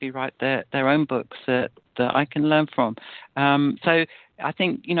and maybe write their own books that I can learn from. So I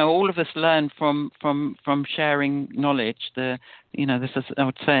think all of us learn from sharing knowledge. This is I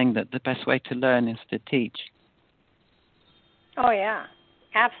was saying that the best way to learn is to teach. Oh yeah,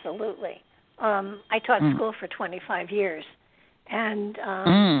 absolutely. I taught school for 25 years, and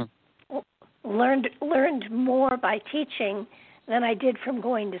learned more by teaching than I did from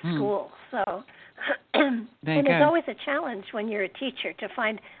going to school. So, and it's always a challenge when you're a teacher to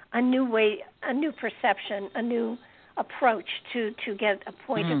find a new way, a new perception, a new approach to get a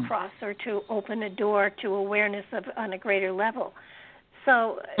point across, or to open a door to awareness of on a greater level.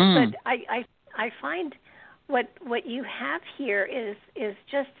 So, but I find what you have here is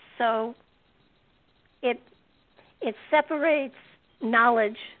just so it separates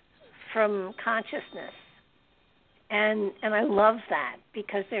knowledge from consciousness, and I love that,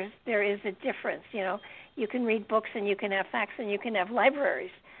 because there is a difference. You know, you can read books and you can have facts and you can have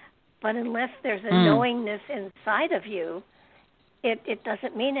libraries, but unless there's a knowingness inside of you, it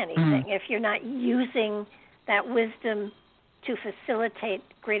doesn't mean anything if you're not using that wisdom to facilitate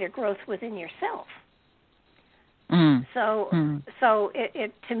greater growth within yourself. So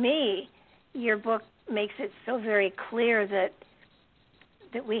it to me, your book makes it so very clear that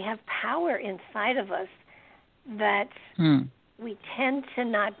we have power inside of us that we tend to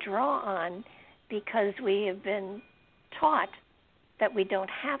not draw on, because we have been taught that we don't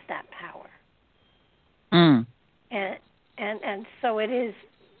have that power. And so it is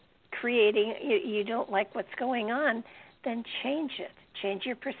creating, you don't like what's going on, then change it. Change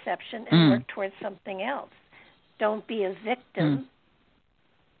your perception and work towards something else. Don't be a victim.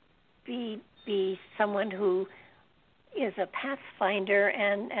 Be someone who is a pathfinder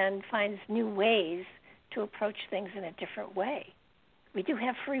and finds new ways to approach things in a different way. We do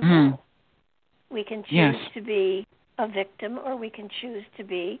have free will. We can choose to be a victim, or we can choose to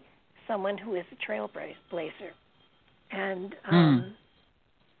be someone who is a trailblazer. And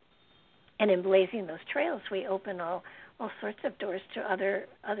in blazing those trails, we open all sorts of doors to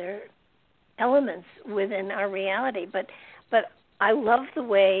other elements within our reality. But I love the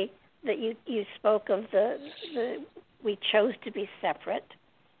way that you spoke of the we chose to be separate,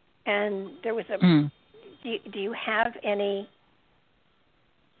 and there was a. Do you have any?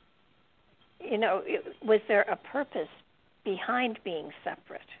 You know, was there a purpose behind being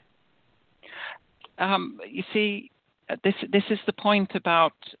separate? You see, this is the point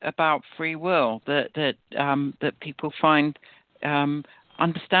about free will that people find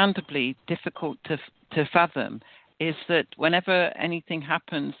understandably difficult to fathom. Is that whenever anything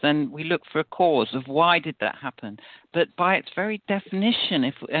happens, then we look for a cause of why did that happen. But by its very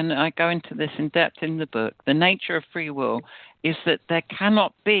definition, and I go into this in depth in the book, the nature of free will is that there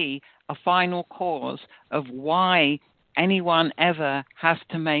cannot be a final cause of why anyone ever has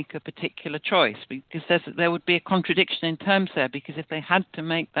to make a particular choice, because there would be a contradiction in terms there, because if they had to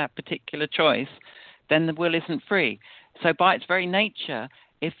make that particular choice, then the will isn't free. So by its very nature,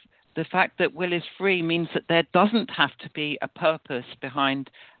 if the fact that will is free means that there doesn't have to be a purpose behind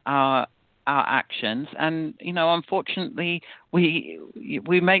our actions, and unfortunately, we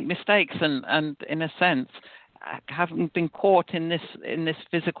make mistakes, and in a sense, having been caught in this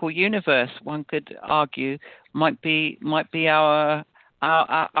physical universe, one could argue might be our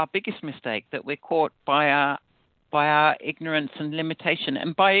biggest mistake, that we're caught by our ignorance and limitation.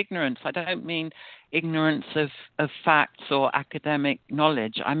 And by ignorance, I don't mean ignorance of facts or academic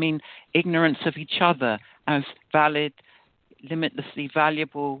knowledge. I mean ignorance of each other as valid, limitlessly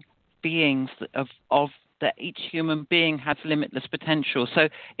valuable beings of that each human being has limitless potential. So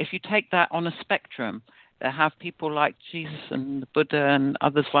if you take that on a spectrum, have people like Jesus and the Buddha and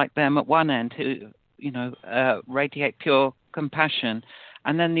others like them at one end who, radiate pure compassion,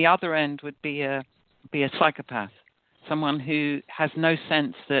 and then the other end would be a psychopath, someone who has no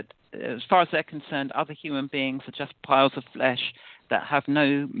sense that, as far as they're concerned, other human beings are just piles of flesh that have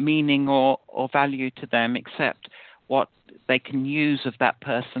no meaning or value to them except what they can use of that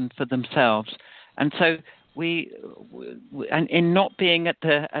person for themselves. And so and in not being at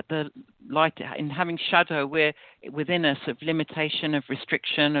the light, in having shadow, we're within us of limitation, of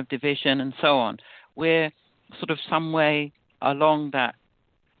restriction, of division, and so on. We're sort of some way along that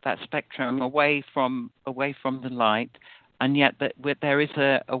spectrum, away from the light, and yet there is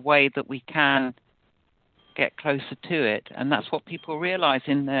a way that we can get closer to it, and that's what people realize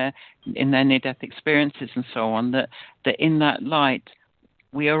in their near-death experiences and so on. That in that light,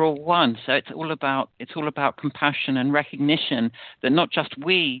 we are all one. So it's all about compassion and recognition that not just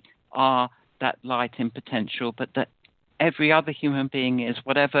we are that light in potential, but that every other human being is,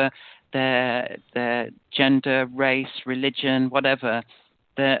 whatever their gender, race, religion, whatever.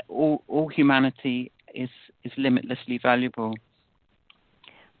 All humanity is limitlessly valuable.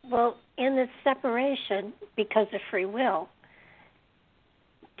 Well, in this separation, because of free will,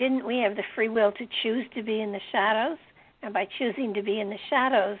 didn't we have the free will to choose to be in the shadows And by choosing to be in the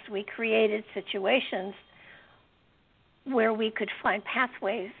shadows, we created situations where we could find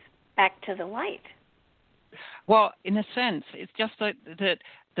pathways back to the light. Well, in a sense, it's just that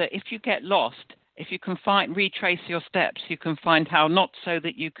if you get lost, if you can retrace your steps, you can find how, not so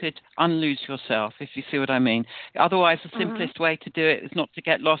that you could unlose yourself, if you see what I mean. Otherwise, the simplest way to do it is not to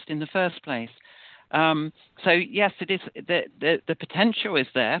get lost in the first place. So yes, it is. The potential is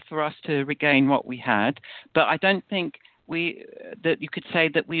there for us to regain what we had, but I don't think that you could say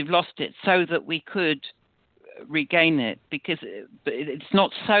that we've lost it so that we could regain it, because it's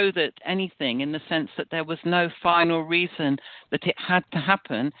not so that anything, in the sense that there was no final reason that it had to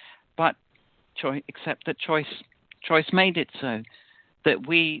happen, but except that choice made it so. That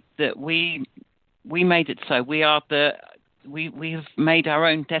we made it so. We have made our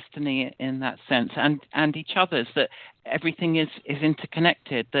own destiny in that sense, and each other's. That everything is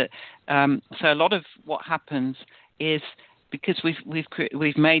interconnected. That so a lot of what happens is because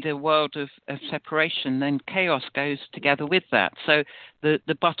we've made a world of separation. Then chaos goes together with that. So the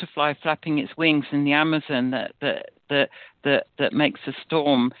butterfly flapping its wings in the Amazon that makes a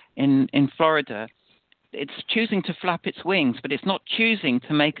storm in Florida. It's choosing to flap its wings, but it's not choosing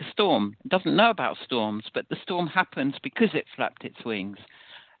to make a storm. It doesn't know about storms, but the storm happens because it flapped its wings.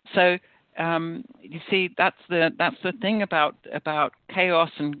 So you see, that's the thing about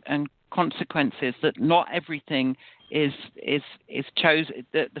chaos and consequences, that not everything is chosen.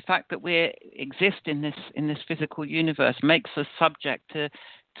 The fact that we exist in this physical universe makes us subject to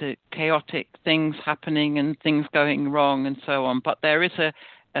chaotic things happening and things going wrong and so on. But there is a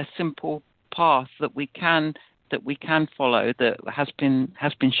simple path that we can follow, that has been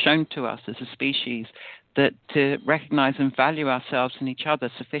shown to us as a species, that to recognize and value ourselves and each other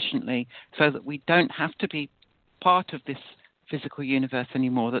sufficiently so that we don't have to be part of this physical universe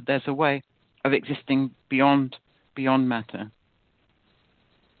anymore, that there's a way of existing beyond matter.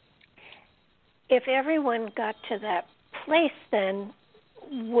 If everyone got to that place, then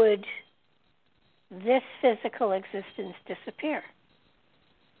would this physical existence disappear?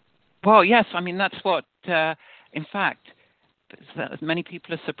 Well, yes. I mean, that's what, in fact, many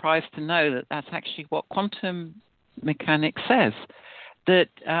people are surprised to know that that's actually what quantum mechanics says. That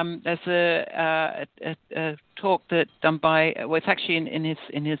there's a talk that done by, well, it's actually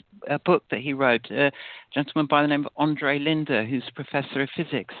in his book that he wrote, a gentleman by the name of Andre Linde, who's professor of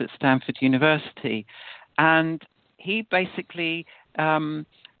physics at Stanford University, and he basically,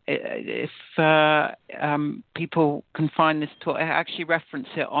 if people can find this talk, I actually reference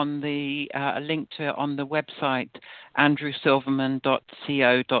it on a link to it on the website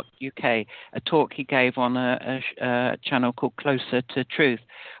andrewsilverman.co.uk, a talk he gave on a channel called Closer to Truth,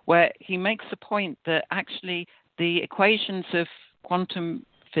 where he makes the point that actually the equations of quantum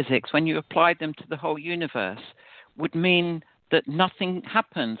physics, when you apply them to the whole universe, would mean that nothing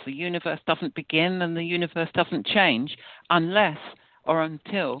happens. The universe doesn't begin and the universe doesn't change unless or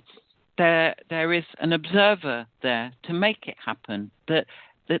until there is an observer there to make it happen, that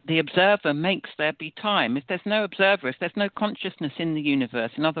the observer makes there be time. If there's no observer, if there's no consciousness in the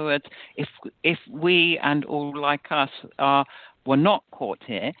universe, in other words, if we and all like us were not caught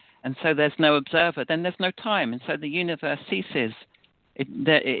here, and so there's no observer, then there's no time, and so the universe ceases.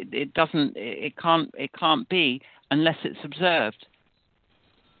 It can't be unless it's observed.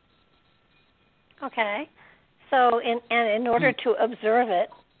 Okay. So in order to observe it,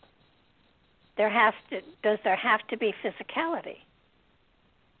 does there have to be physicality?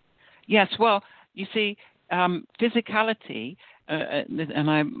 Yes. Well, you see, physicality, and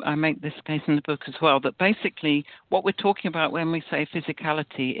I make this case in the book as well, that basically what we're talking about when we say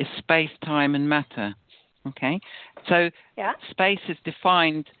physicality is space, time, and matter. Okay? So space is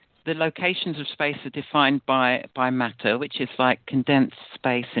defined, the locations of space are defined by matter, which is like condensed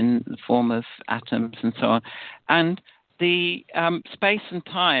space in the form of atoms and so on. And the space and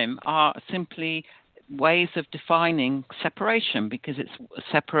time are simply ways of defining separation, because it's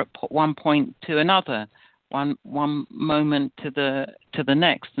separate one point to another, one moment to the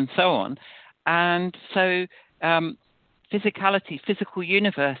next, and so on. And so physicality, physical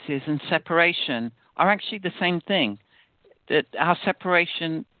universes, and separation are actually the same thing. That our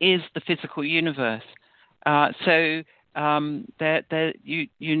separation is the physical universe. So you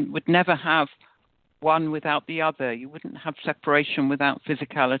would never have one without the other. You wouldn't have separation without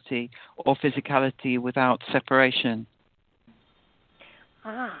physicality, or physicality without separation.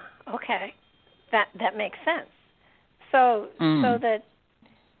 Ah, okay, that makes sense. So that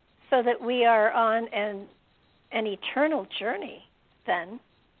we are on an eternal journey, then,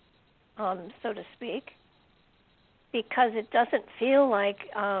 so to speak, because it doesn't feel like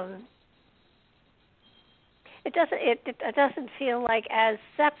it doesn't feel like as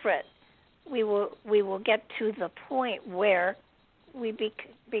separate. We will get to the point where we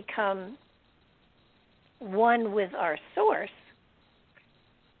become one with our source.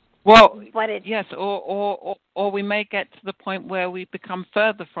 Well, yes, or we may get to the point where we become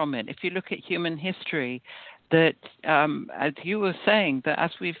further from it. If you look at human history, that as you were saying, that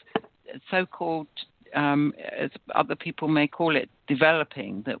as we've so-called, as other people may call it,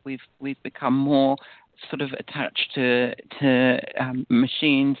 developing, that we've become more sort of attached to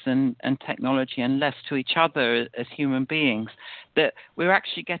machines and technology and less to each other as human beings, that we're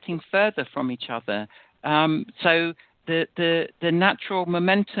actually getting further from each other. So the natural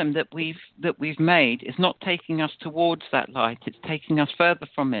momentum that we've made is not taking us towards that light; it's taking us further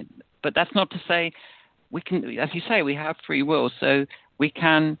from it. But that's not to say we can, as you say, we have free will, so we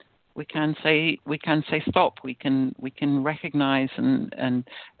can say stop. We can recognize and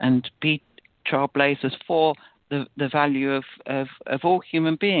be trailblazers for the value of all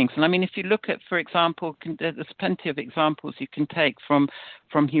human beings. And I mean, if you look at, for example, there's plenty of examples you can take from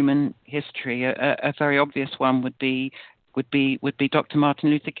human history. A very obvious one would be Dr. Martin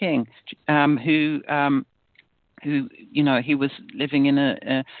Luther King, who he was living in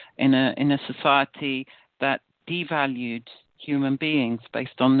a society that devalued human beings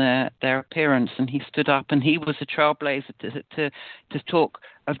based on their appearance, and he stood up and he was a trailblazer to talk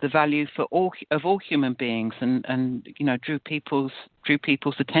of the value for all human beings, and drew people's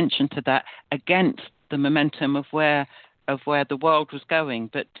attention to that against the momentum of where the world was going,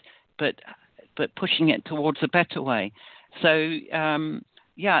 but pushing it towards a better way. So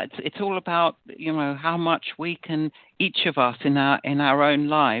it's all about how much we can, each of us in our own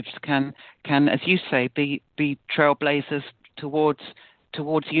lives can, as you say, be trailblazers towards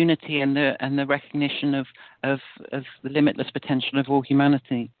unity and the recognition of the limitless potential of all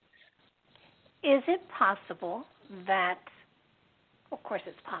humanity. Is it possible that, of course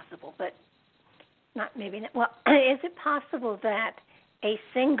it's possible, but not maybe not, well, is it possible that a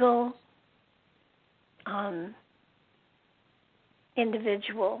single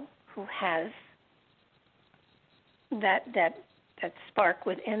individual who has that spark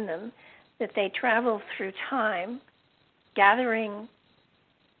within them, that they travel through time gathering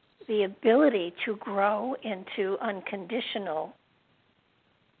the ability to grow into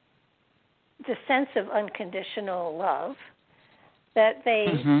the sense of unconditional love, that they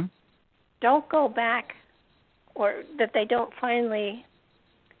don't go back, or that they don't finally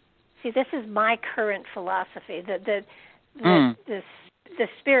see, this is my current philosophy, that the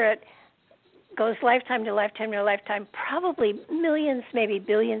spirit goes lifetime to lifetime to lifetime, probably millions, maybe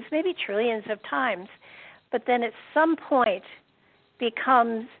billions, maybe trillions of times, but then at some point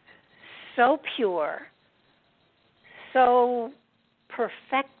becomes so pure, so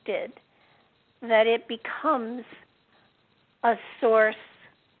perfected, that it becomes a source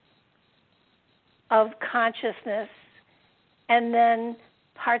of consciousness, and then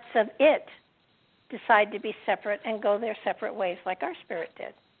parts of it decide to be separate and go their separate ways, like our spirit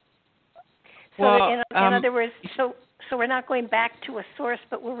did. So in other words, so we're not going back to a source,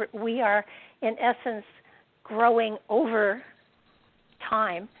 but we are, in essence, growing over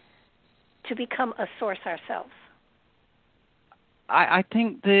time to become a source ourselves. I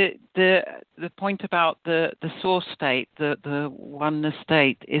think the point about the source state, the oneness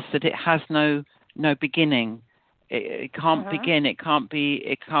state, is that it has no beginning. It can't begin. It can't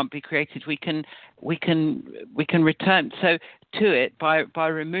be created. We can return to it by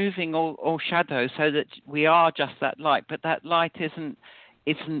removing all shadows, so that we are just that light. But that light isn't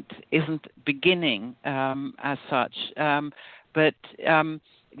beginning as such.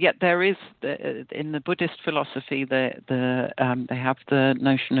 Yet there is, in the Buddhist philosophy, they have the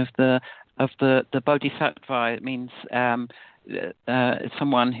notion of the bodhisattva. It means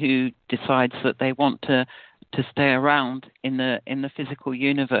someone who decides that they want to stay around in the physical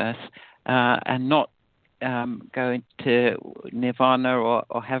universe and not go into nirvana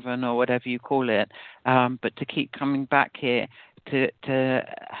or heaven or whatever you call it, but to keep coming back here to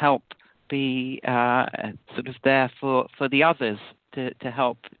help be sort of there for the others, to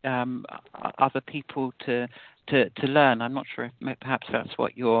help other people to learn. I'm not sure if perhaps that's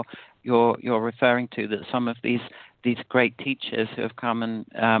what you're referring to, that some of these great teachers who have come and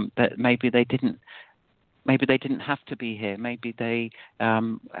that maybe they didn't have to be here. Maybe they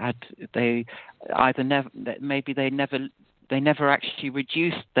never actually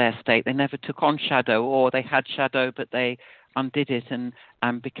reduced their state. They never took on shadow, or they had shadow but they undid it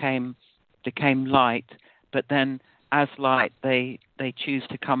and became light. But then, as light, they choose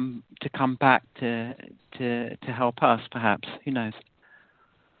to come back to help us. Perhaps, who knows?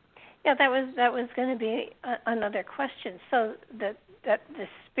 Yeah, that was going to be another question. So that the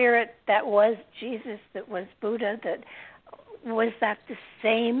spirit that was Jesus, that was Buddha, that was that the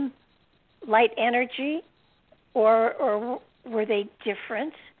same light energy, or were they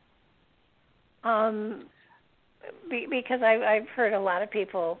different? Because I've heard a lot of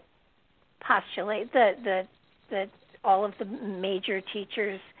people postulate that all of the major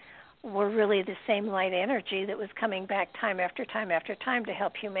teachers were really the same light energy that was coming back time after time after time to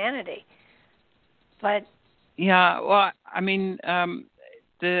help humanity. But yeah, well, I mean, I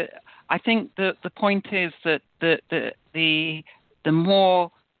think the point is that the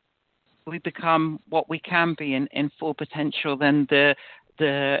more we become what we can be in full potential, then the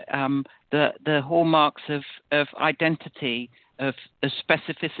hallmarks of identity, of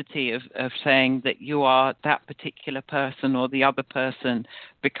specificity, of saying that you are that particular person or the other person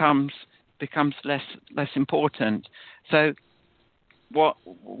becomes less important. So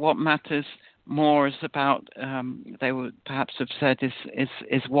what matters more is about, they would perhaps have said,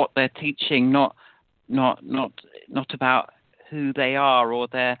 is what they're teaching, not about who they are or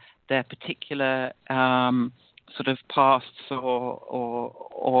their particular sort of pasts or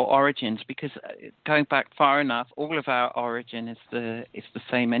origins, because going back far enough, all of our origin is the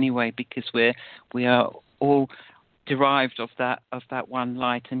same anyway, because we are all derived of that one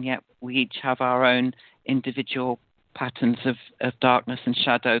light, and yet we each have our own individual patterns of darkness and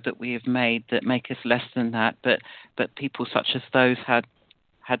shadow that we have made that make us less than that, but people such as those had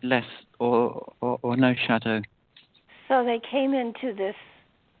less or no shadow. So they came into this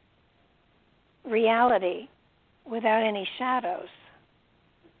reality without any shadows,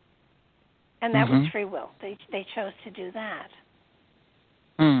 and that was free will. They chose to do that.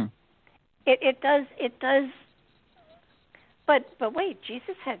 It does. But wait,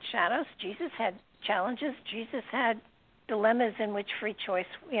 Jesus had shadows. Jesus had challenges. Jesus had dilemmas in which free choice,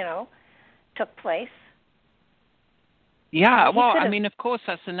 took place. Yeah, well, I mean, of course,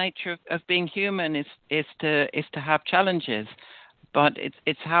 that's the nature of being human is to have challenges, but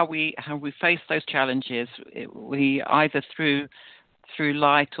it's how we face those challenges. We either through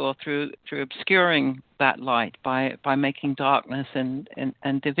light or through obscuring that light by making darkness and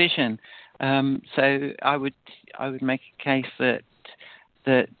division. So I would make a case that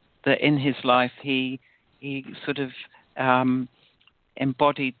in his life he sort of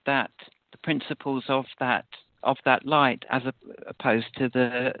embodied the principles of that light, as opposed to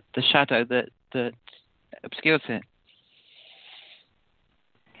the shadow that obscures it.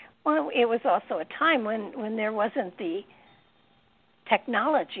 Well, it was also a time when there wasn't the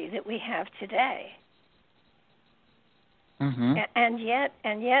technology that we have today, and yet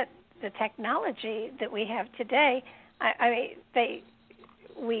the technology that we have today,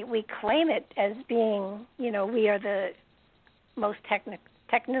 we claim it as being, we are the most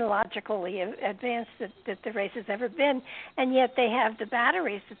technologically advanced that the race has ever been, and yet they have the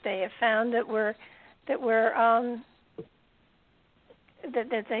batteries that they have found that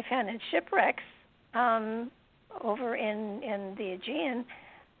they found in shipwrecks over in the Aegean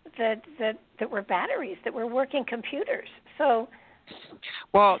that were batteries that were working computers. So,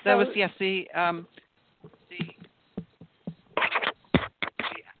 well, there was the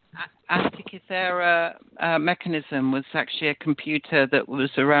Antikythera mechanism was actually a computer that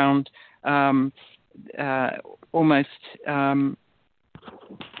was around almost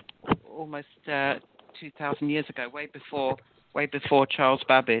 2,000 years ago, way before Charles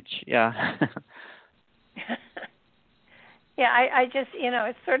Babbage. Yeah. Yeah, I just,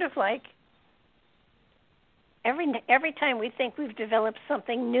 it's sort of like every time we think we've developed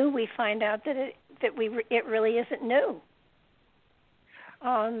something new, we find out that it really isn't new.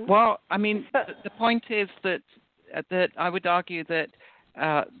 Well, I mean, the point is that I would argue that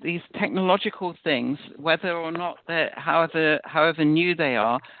these technological things, whether or not however new they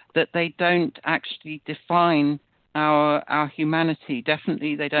are, that they don't actually define our humanity.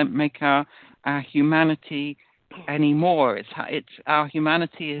 Definitely, they don't make our humanity anymore. It's our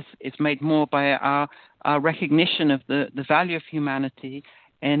humanity is made more by our recognition of the value of humanity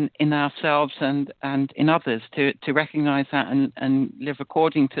in ourselves and in others, to recognize that and live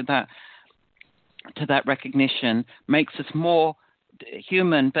according to that recognition makes us more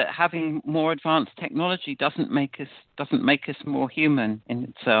human. But having more advanced technology doesn't make us more human in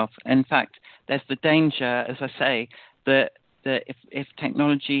itself. In fact, there's the danger, as I say, that if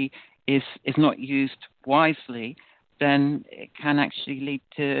technology is not used wisely, then it can actually lead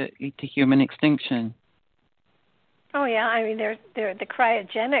to human extinction. Oh yeah, I mean, the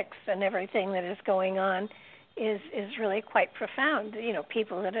cryogenics and everything that is going on is really quite profound.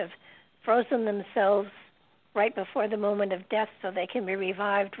 People that have frozen themselves right before the moment of death so they can be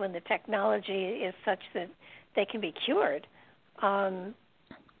revived when the technology is such that they can be cured. And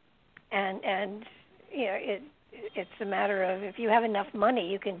you know, it's a matter of, if you have enough money,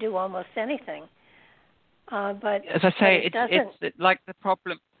 you can do almost anything. But as I say, it's like the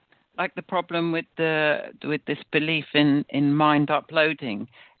problem with this belief in mind uploading.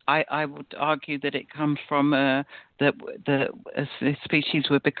 I would argue that it comes from as the species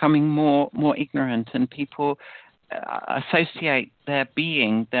were becoming more ignorant, and people associate their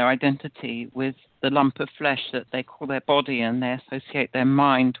being, their identity, with the lump of flesh that they call their body, and they associate their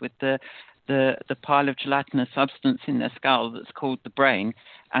mind with the pile of gelatinous substance in their skull that's called the brain,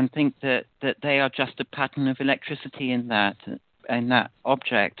 and think that they are just a pattern of electricity in that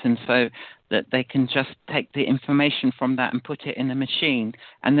object, and so that they can just take the information from that and put it in a machine,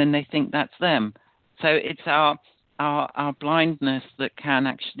 and then they think that's them. So it's our blindness that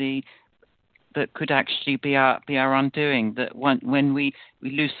could actually be our undoing. That when we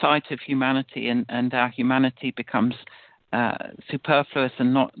lose sight of humanity and our humanity becomes superfluous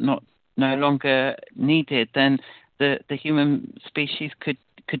and no longer needed, then the human species could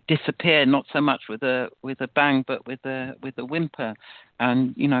disappear, not so much with a bang, but with a whimper.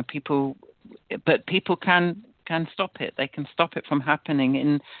 And people can stop it. They can stop it from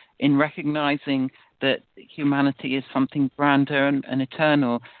happening in recognizing that humanity is something grander and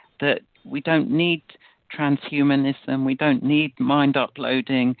eternal. That we don't need transhumanism. We don't need mind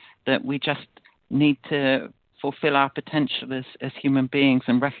uploading. That we just need to fulfill our potential as human beings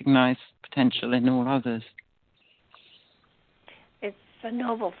and recognize potential in all others. It's a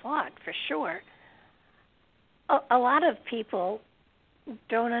noble thought, for sure. A lot of people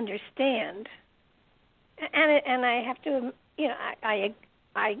don't understand, and I have to,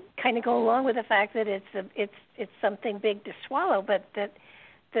 I kind of go along with the fact that it's something big to swallow, but that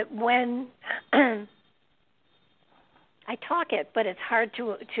when I talk it, but it's hard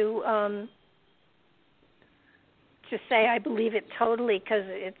to say I believe it totally, because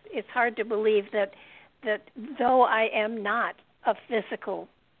it's hard to believe that though I am not a physical,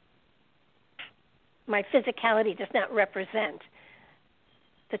 my physicality does not represent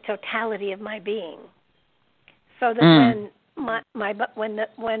the totality of my being. So that when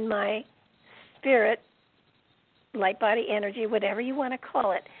my spirit, light body, energy, whatever you want to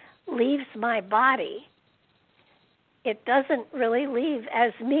call it, leaves my body, it doesn't really leave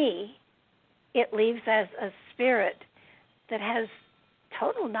as me. It leaves as a spirit that has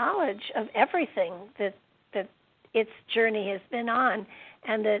total knowledge of everything that its journey has been on,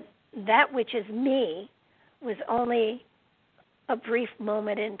 and that which is me was only a brief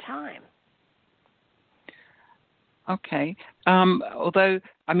moment in time. Okay. Although,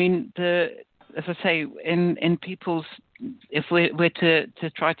 I mean, as I say, in people's, if we're to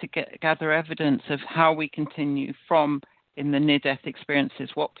try to gather evidence of how we continue from, in the near-death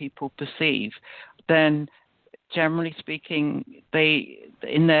experiences, what people perceive, then generally speaking, they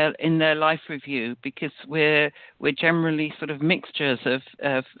in their life review, because we're generally sort of mixtures of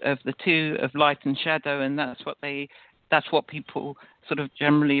the two, of light and shadow, and that's what people sort of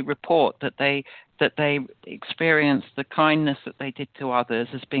generally report, that they experience the kindness that they did to others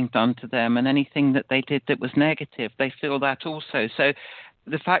as being done to them, and anything that they did that was negative, they feel that also. So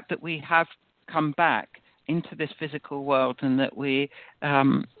the fact that we have come back into this physical world, and that we,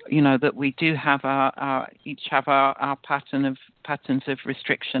 that we do have our patterns of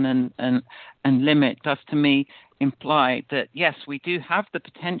restriction and limit, does to me imply that yes, we do have the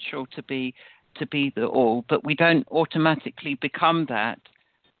potential to be the all, but we don't automatically become that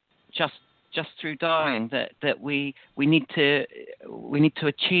just through dying. That we need to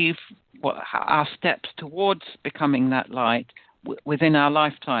achieve our steps towards becoming that light within our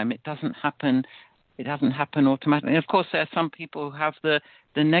lifetime. It doesn't happen automatically. And of course, there are some people who have the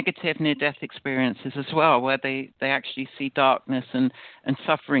negative near-death experiences as well, where they actually see darkness and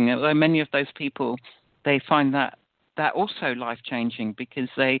suffering. Although many of those people, they find that also life-changing, because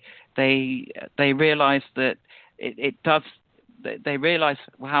they realize that it does. They realize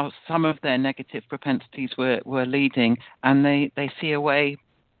how some of their negative propensities were leading, and they see a way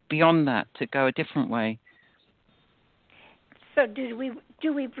beyond that to go a different way. So do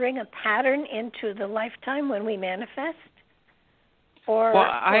we bring a pattern into the lifetime when we manifest?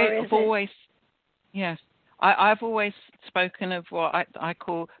 I've always spoken of what I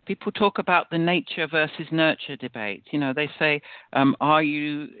call, people talk about the nature versus nurture debate. They say, are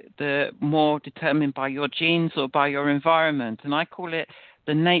you the more determined by your genes or by your environment? And I call it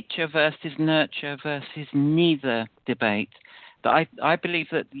the nature versus nurture versus neither debate. That I believe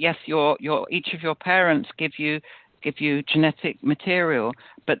that yes, each of your parents give you give you genetic material,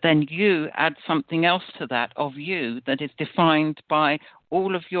 but then you add something else to that of you that is defined by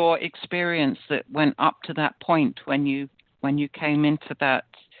all of your experience that went up to that point when you came into that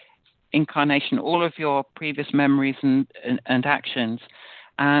incarnation, all of your previous memories and actions,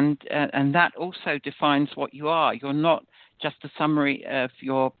 and that also defines what you are. You're not just a summary of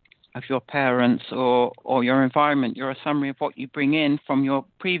your parents or your environment. You're a summary of what you bring in from your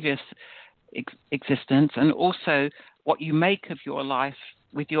previous existence, and also what you make of your life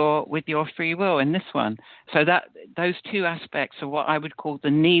with your free will in this one. So that those two aspects are what I would call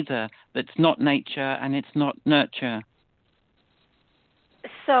the neither. That's not nature and it's not nurture.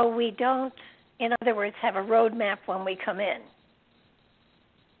 So we don't, in other words, have a roadmap when we come in.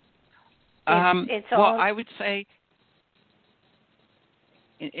 It's well, all... I would say,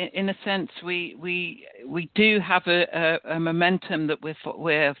 in a sense, we do have a momentum that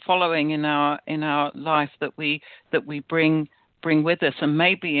we're following in our life that we bring with us, and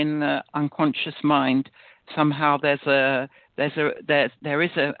maybe in the unconscious mind somehow there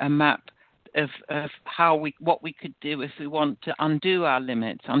is a map of how what we could do if we want to undo our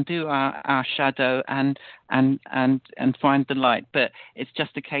limits, undo our shadow, and find the light. But it's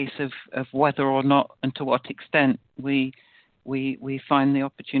just a case of whether or not and to what extent we find the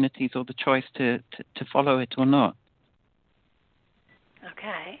opportunities or the choice to follow it or not.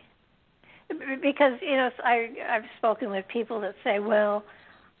 Okay. Because, I've spoken with people that say, well,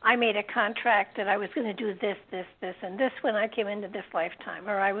 I made a contract that I was going to do this, and this when I came into this lifetime,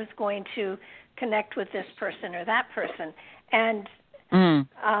 or I was going to connect with this person or that person. And,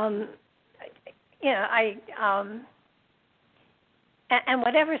 and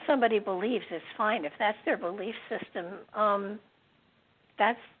whatever somebody believes is fine. If that's their belief system,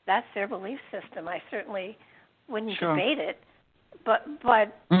 that's their belief system. I certainly wouldn't debate it. But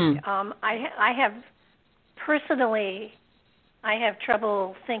I have personally, I have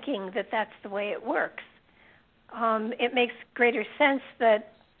trouble thinking that that's the way it works. It makes greater sense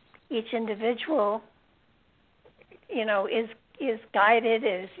that each individual, is guided,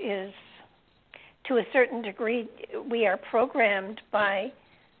 is to a certain degree. We are programmed by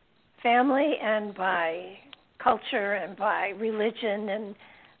family and by culture and by religion and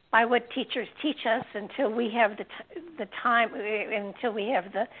by what teachers teach us until we have the time, until we have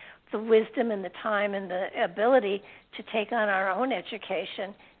the wisdom and the time and the ability to take on our own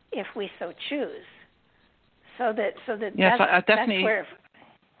education if we so choose. So that yes, I definitely,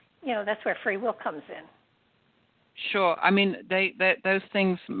 that's where free will comes in. Sure. I mean, those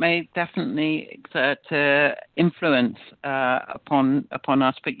things may definitely exert influence upon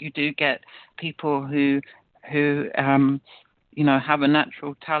us, but you do get people who have a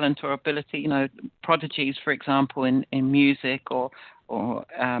natural talent or ability, prodigies, for example, in music or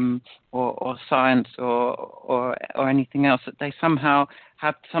science or anything else, that they somehow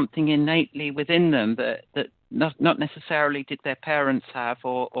have something innately within them that not necessarily did their parents have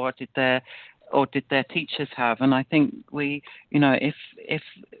or did their teachers have. And I think if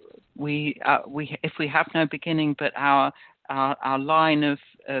we have no beginning, but our line of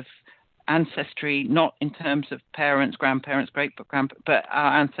ancestry, not in terms of parents, grandparents, great-grandparents, but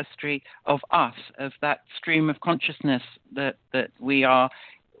our ancestry of us, of that stream of consciousness that we are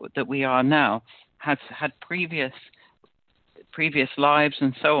now, has had previous lives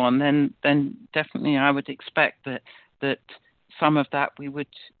and so on, then definitely I would expect that some of that we would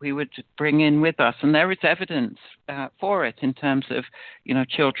bring in with us, and there is evidence for it in terms of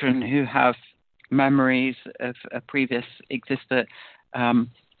children who have memories of a previous existence.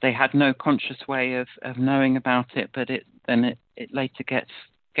 They had no conscious way of knowing about it, but it later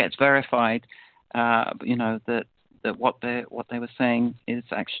gets verified. That what they were saying is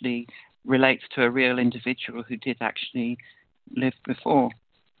actually relates to a real individual who did actually live before.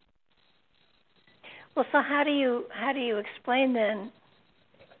 Well, so how do you explain then,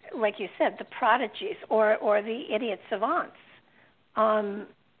 like you said, the prodigies or the idiot savants? Are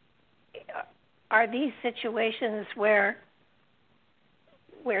these situations where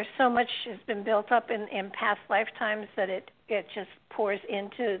so much has been built up in past lifetimes that it just pours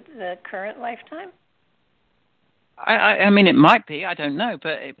into the current lifetime? I mean, it might be. I don't know,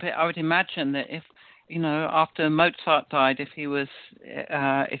 but I would imagine that if after Mozart died, if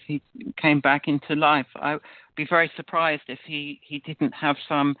he came back into life, I would be very surprised if he didn't have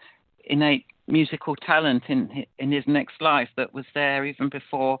some innate musical talent in his next life that was there even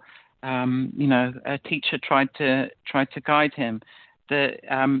before a teacher tried to guide him.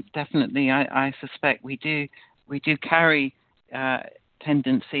 Definitely, I suspect we do carry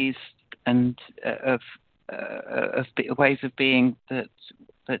tendencies and of ways of being that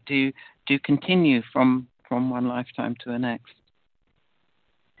do continue from from one lifetime to the next.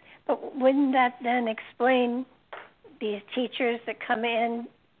 But wouldn't that then explain these teachers that come in,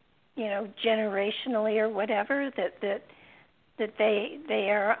 generationally or whatever, that they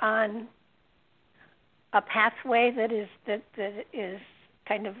are on a pathway that is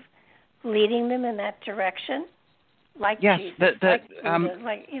kind of leading them in that direction, like yes, Jesus, that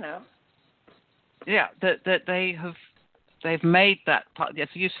they've made that part. As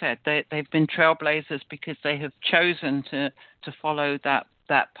you said, they've been trailblazers because they have chosen to follow that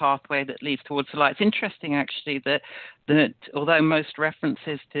pathway that leads towards the light. It's interesting, actually, that although most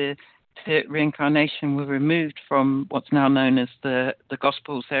references to reincarnation were removed from what's now known as the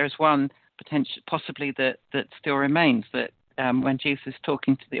Gospels, there is one possibly that still remains. That when Jesus is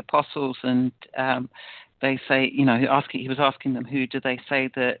talking to the apostles and they say, he was asking them, who do they say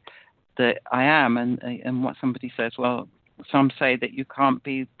that I am? And what somebody says, well, some say that you can't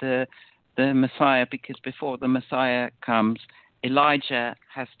be the Messiah because before the Messiah comes, Elijah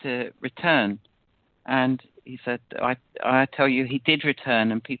has to return. And he said, I tell you, he did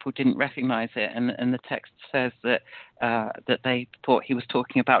return, and people didn't recognize it. And the text says that they thought he was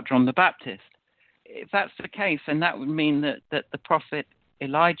talking about John the Baptist. If that's the case, then that would mean that the prophet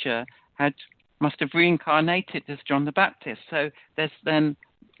Elijah must have reincarnated as John the Baptist. So there's then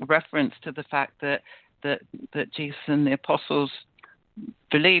a reference to the fact that Jesus and the apostles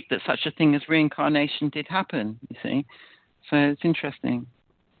believed that such a thing as reincarnation did happen, you see. So it's interesting.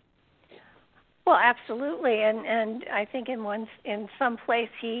 Well, absolutely, and I think in some place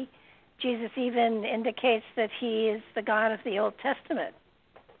Jesus even indicates that he is the God of the Old Testament.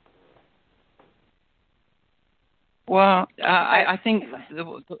 Well, I think,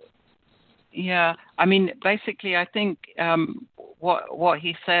 I mean, basically, I think what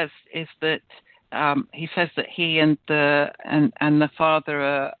he says is that he says that he and the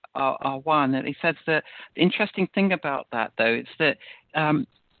Father are one. And he says that the interesting thing about that, though, is that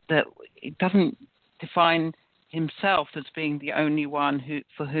that it doesn't define himself as being the only one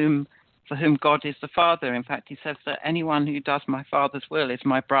for whom God is the Father. In fact, he says that anyone who does my Father's will is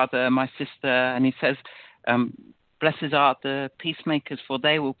my brother, my sister, and he says, blessed are the peacemakers, for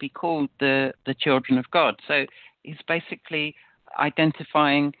they will be called the children of God. So he's basically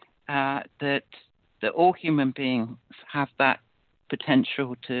identifying that all human beings have that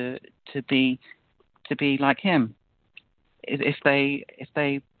potential to be like him, if they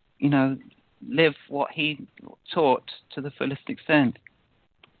live what he taught to the fullest extent.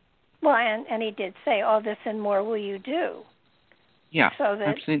 Well, and he did say, all this and more will you do. Yeah,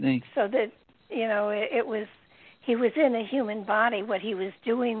 absolutely. So that he was in a human body. What he was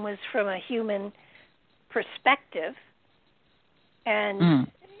doing was from a human perspective. And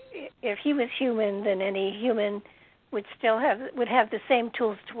if he was human, then any human would have the same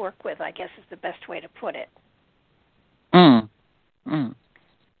tools to work with, I guess is the best way to put it.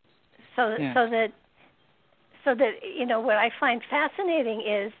 So that what I find fascinating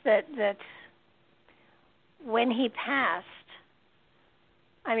is that when he passed,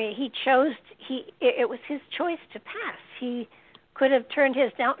 I mean, it was his choice to pass. He could have turned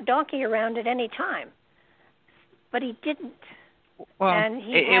his donkey around at any time, but he didn't. Well, and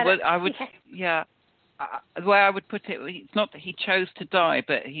the way I would put it, it's not that he chose to die,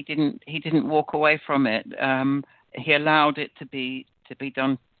 but he didn't walk away from it. He allowed it to be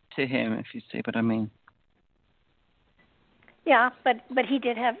done to him, if you see what I mean. Yeah, but he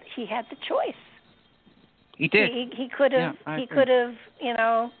had the choice. He did. He could have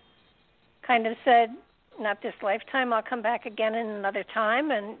kind of said, not this lifetime, I'll come back again in another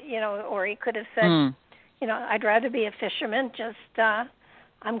time, and or he could have said, I'd rather be a fisherman, just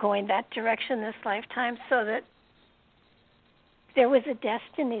I'm going that direction this lifetime, so that there was a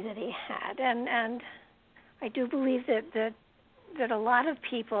destiny that he had, and I do believe that a lot of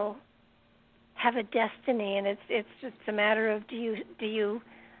people have a destiny, and it's just a matter of do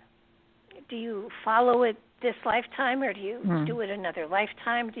you follow it this lifetime, or do you do it another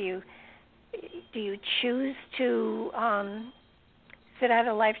lifetime? Do you choose to sit out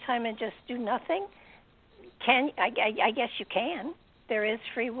a lifetime and just do nothing? I guess you can. There is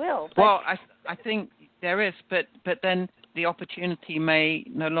free will. But well, I think there is, but then the opportunity may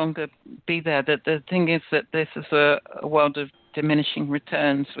no longer be there. The thing is that this is a world of diminishing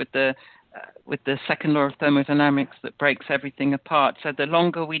returns with the second law of thermodynamics that breaks everything apart. So the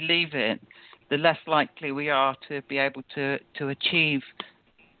longer we leave it, the less likely we are to be able to achieve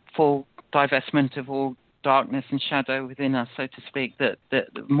full divestment of all darkness and shadow within us, so to speak. That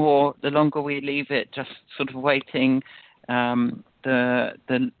the longer we leave it, just sort of waiting, the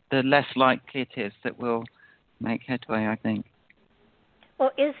less likely it is that we'll make headway, I think.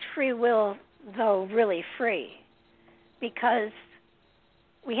 Well, is free will though, really free, because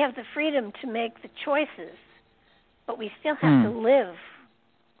we have the freedom to make the choices, but we still have to live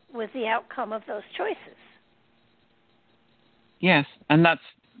with the outcome of those choices. Yes, and that's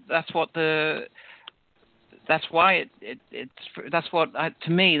what to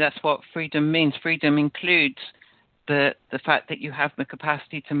me that's what freedom means. Freedom includes the fact that you have the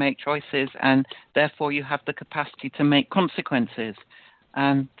capacity to make choices, and therefore you have the capacity to make consequences.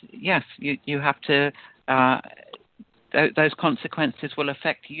 And yes, you have to. Those consequences will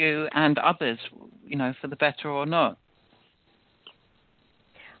affect you and others, for the better or not.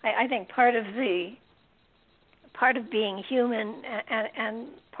 I think part of being human, and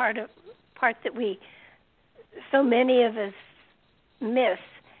part that we, so many of us, miss,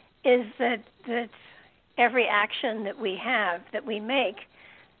 is that every action that we have, that we make,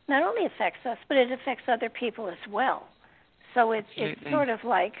 not only affects us, but it affects other people as well. So it's sort of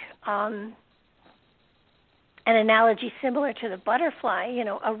like an analogy similar to the butterfly.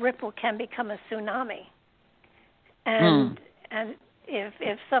 A ripple can become a tsunami, and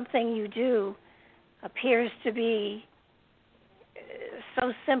if something you do appears to be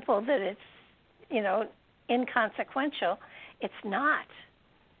so simple that it's inconsequential, it's not.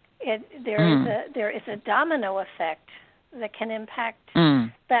 There is a domino effect that can impact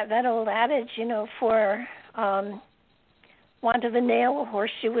that old adage, for want of a nail, a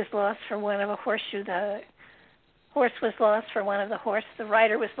horseshoe was lost. For want of a horseshoe, the horse was lost. For want of the horse, the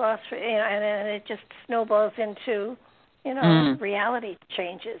rider was lost. And it just snowballs into, reality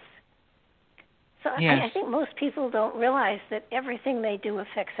changes. So yes. I think most people don't realize that everything they do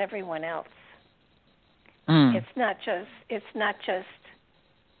affects everyone else. It's not just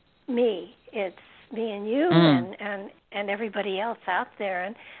me. It's me and you and everybody else out there.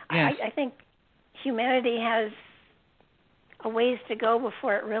 And yes. I think humanity has a ways to go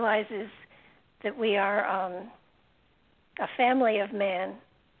before it realizes that we are a family of man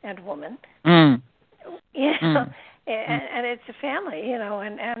and woman. And it's a family,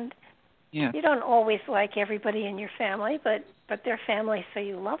 and yeah. You don't always like everybody in your family, but they're family, so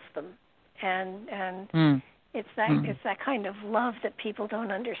you love them. And it's that kind of love that people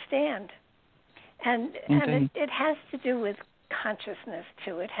don't understand. And it has to do with consciousness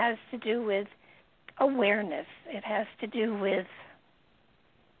too. It has to do with awareness. It has to do with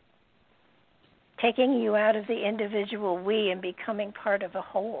taking you out of the individual we and becoming part of a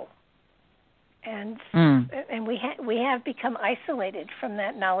whole. And we have become isolated from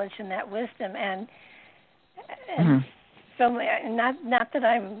that knowledge and that wisdom. And so not that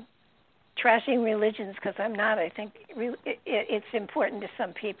I'm trashing religions, because I'm not. I think it's important to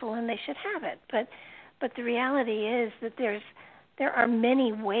some people and they should have it. But the reality is that there are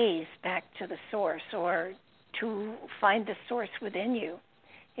many ways back to the source, or to find the source within you.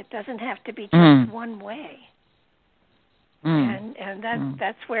 It doesn't have to be just one way. And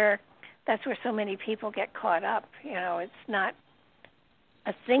that's where so many people get caught up. It's not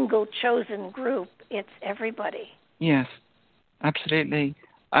a single chosen group. It's everybody. Yes, absolutely.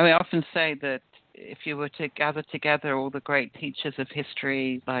 I often say that if you were to gather together all the great teachers of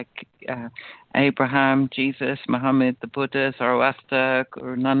history, like Abraham, Jesus, Muhammad, the Buddha, Zoroaster,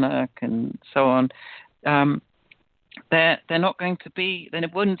 Guru Nanak, and so on, they're not going to be, they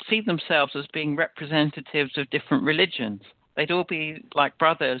wouldn't see themselves as being representatives of different religions. They'd all be like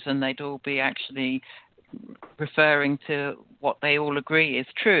brothers, and they'd all be actually referring to what they all agree is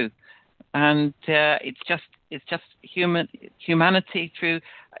true. And it's just humanity through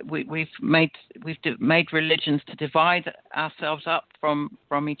we've made religions to divide ourselves up from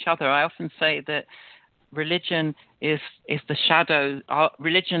each other. I often say that religion is the shadow.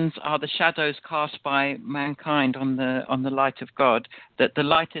 Religions are the shadows cast by mankind on the light of God. That the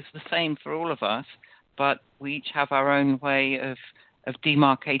light is the same for all of us, but we each have our own way of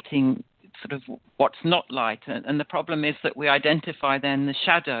demarcating sort of what's not light. And the problem is that we identify then the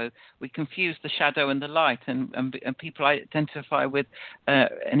shadow. We confuse the shadow and the light, and people identify with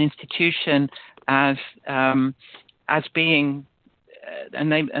an institution as being,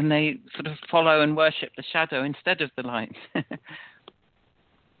 and they sort of follow and worship the shadow instead of the light.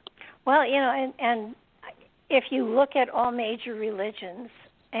 Well, and if you look at all major religions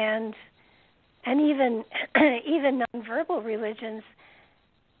and even nonverbal religions,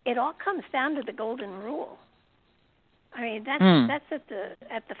 it all comes down to the golden rule. I mean, that's at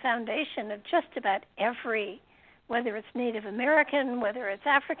the foundation of just about every, whether it's Native American, whether it's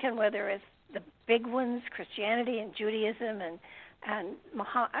African, whether it's the big ones, Christianity and Judaism and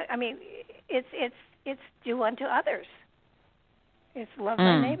Muhammad. I mean, it's do unto others. It's love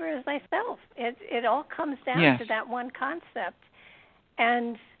thy neighbor as thyself. It all comes down to that one concept.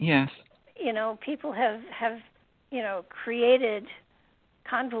 And yes. people have created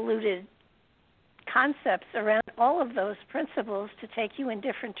convoluted concepts around all of those principles to take you in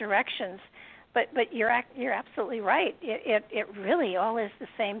different directions. But you're absolutely right. It really all is the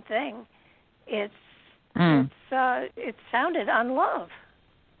same thing. It's founded on love.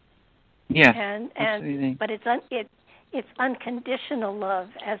 Yes, absolutely. But it's unconditional love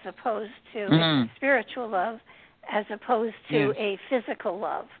as opposed to spiritual love, as opposed to a physical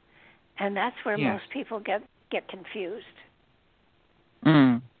love, and that's where most people get confused.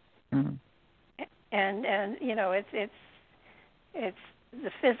 And it's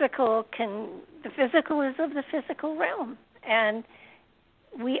the physical is of the physical realm, and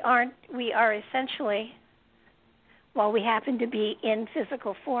we are essentially, while we happen to be in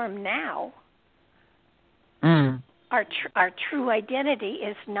physical form now, our true identity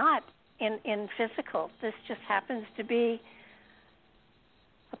is not in physical. This just happens to be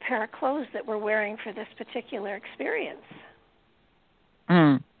a pair of clothes that we're wearing for this particular experience.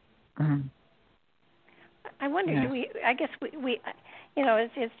 I wonder, I guess we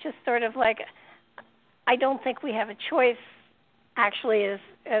it's just sort of like, I don't think we have a choice, actually,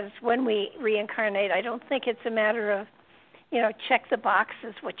 as when we reincarnate. I don't think it's a matter of, check the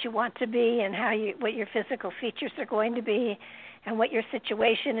boxes what you want to be and what your physical features are going to be and what your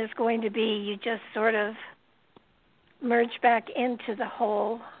situation is going to be. You just sort of merge back into the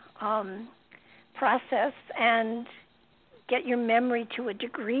whole process and get your memory to a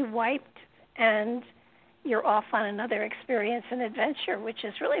degree wiped, and you're off on another experience and adventure, which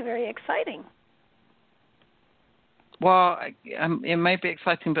is really very exciting. Well, it may be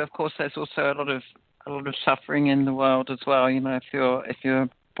exciting, but of course, there's also a lot of suffering in the world as well. If you're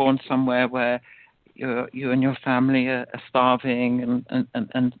born somewhere where you and your family are starving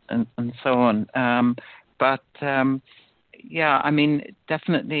and so on.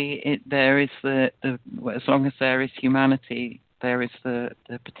 Definitely there is as long as there is humanity, there is the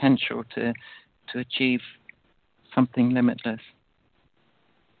potential to achieve something limitless.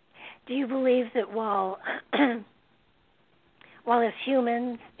 Do you believe that while as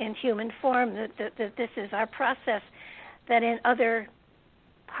humans in human form, that this is our process, that in other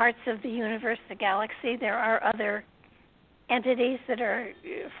parts of the universe, the galaxy, there are other entities that are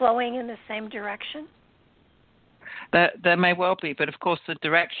flowing in the same direction? There may well be, but of course the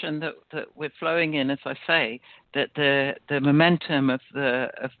direction that we're flowing in, as I say, that the momentum of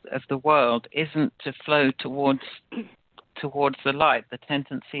the world isn't to flow towards the light. The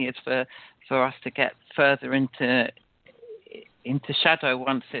tendency is for us to get further into shadow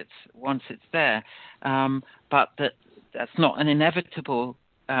once it's there. But that's not an inevitable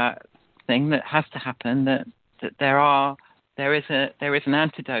thing that has to happen. That there is an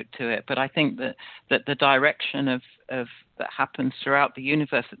antidote to it. But I think that the direction of that happens throughout the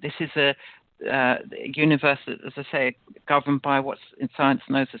universe. That this is a universe that, as I say, governed by what's in science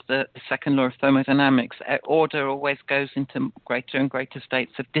known as the second law of thermodynamics. Order always goes into greater and greater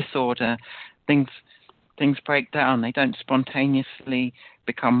states of disorder. Things break down. They don't spontaneously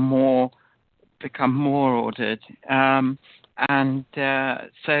become more ordered.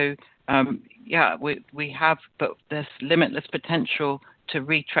 We have, but there's limitless potential to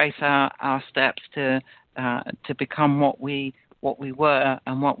retrace our steps to become what we were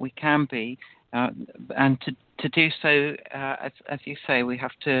and what we can be, and to do so, as you say, we'd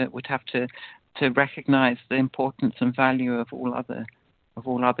have to recognize the importance and value of all other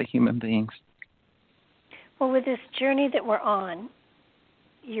human beings. Well, with this journey that we're on,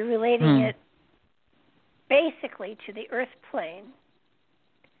 you're relating it basically to the Earth plane.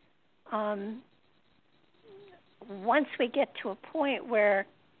 Once we get to a point where,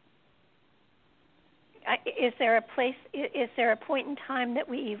 is there a point in time that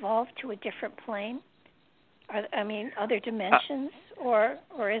we evolve to a different plane? Other dimensions, or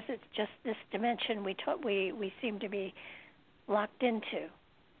is it just this dimension we seem to be locked into?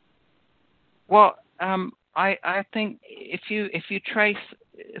 Well, I think if you trace,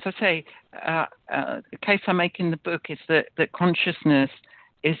 as I say, the case I make in the book is that consciousness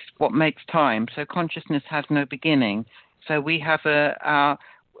is what makes time. So consciousness has no beginning. So we have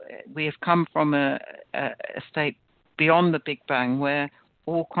come from a state beyond the Big Bang where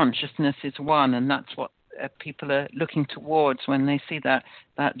all consciousness is one, and that's what people are looking towards when they see that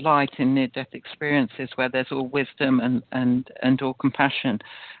light in near-death experiences, where there's all wisdom and all compassion.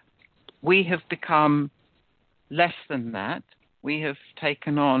 We have become less than that. We have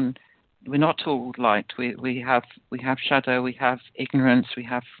taken on all light. We have shadow, we have ignorance, we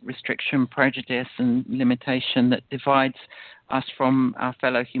have restriction, prejudice, and limitation that divides us from our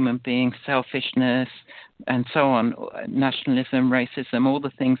fellow human beings, selfishness, and so on, nationalism, racism, all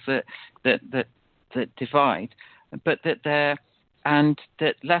the things that divide, but that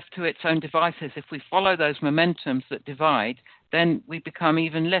left to its own devices, if we follow those momentums that divide, then we become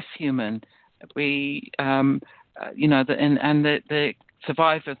even less human. We, the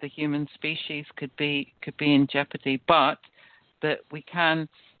survival of the human species could be in jeopardy, but that we can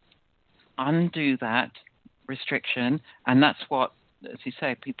undo that restriction, and that's what, as you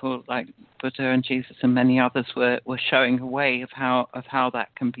say, people like Buddha and Jesus and many others were showing a way of how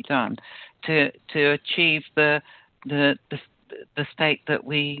that can be done to achieve the state that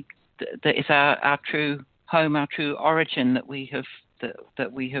is our true home, our true origin that we have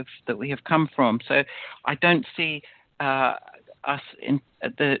come from. So I don't see us in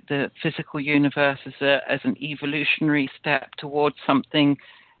the physical universe as an evolutionary step towards something,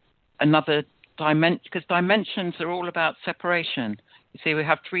 another dimension, because dimensions are all about separation. You see, we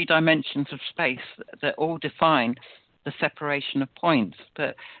have 3 dimensions of space that all define the separation of points,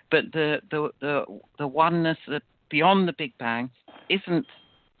 but the oneness that beyond the Big Bang isn't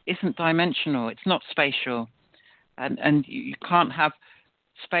dimensional. It's not spatial, and you can't have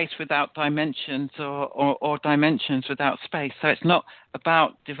space without dimensions or dimensions without space. So it's not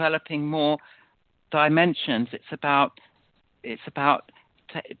about developing more dimensions. It's about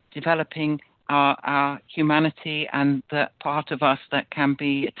developing our humanity and that part of us that can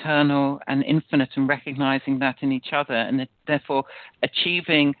be eternal and infinite, and recognizing that in each other, and therefore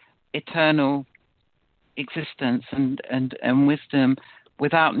achieving eternal existence and wisdom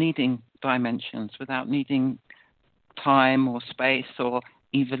without needing dimensions, without needing time or space or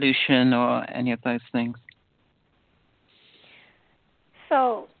evolution or any of those things.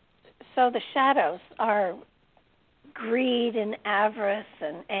 So the shadows are greed and avarice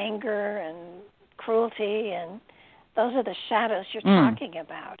and anger and cruelty, and those are the shadows you're talking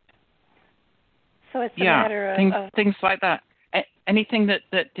about. So it's a matter of things like that. Anything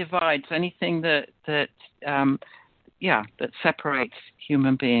that divides, anything that separates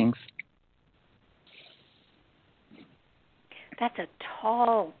human beings. That's a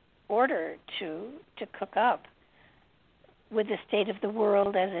tall order to cook up with the state of the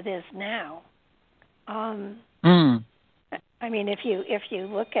world as it is now. I mean, if you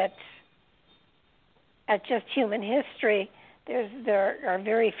look at just human history, there are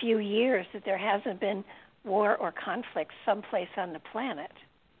very few years that there hasn't been war or conflict someplace on the planet.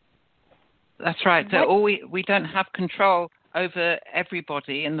 That's right. So we don't have control over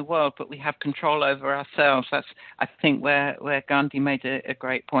everybody in the world, but we have control over ourselves. That's, I think, where Gandhi made a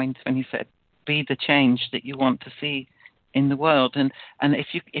great point when he said, "Be the change that you want to see in the world." And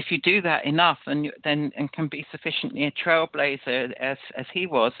if you do that enough, and can be sufficiently a trailblazer as he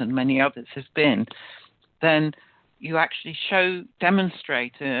was and many others have been, then you actually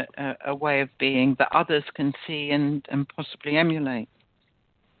demonstrate a way of being that others can see and possibly emulate.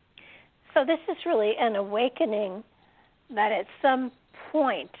 So this is really an awakening that at some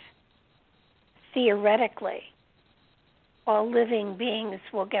point, theoretically, all living beings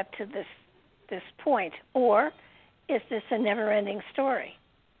will get to this point, or is this a never-ending story?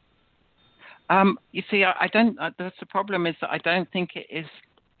 You see, I don't. That's the problem, is that I don't think it is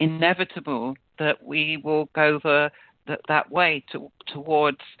inevitable that we will go that way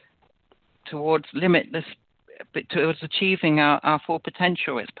towards limitless, towards achieving our full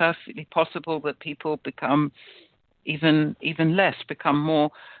potential. It's perfectly possible that people become even less, become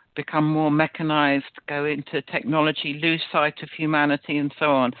more mechanized, go into technology, lose sight of humanity, and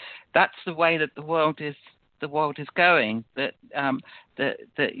so on. That's the way that the world is going. That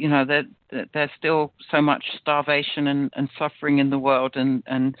there's still so much starvation and suffering in the world, and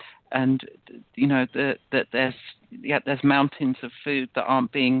that there's mountains of food that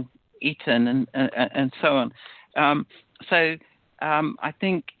aren't being eaten, and so on. I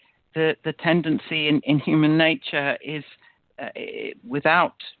think the tendency in human nature is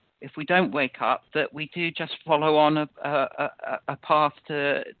if we don't wake up, that we do just follow on a path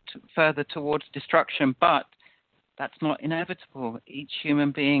to further towards destruction. But that's not inevitable. Each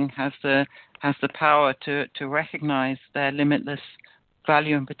human being has the power to recognize their limitless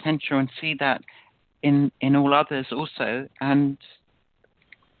value and potential, and see that in all others also, and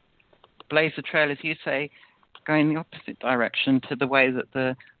blaze a trail, as you say, going in the opposite direction to the way that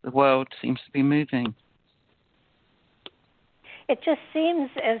the world seems to be moving. It just seems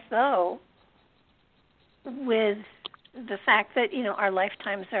as though, with the fact that our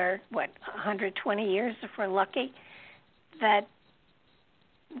lifetimes are 120 years if we're lucky, that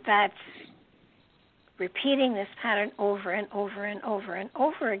that repeating this pattern over and over and over and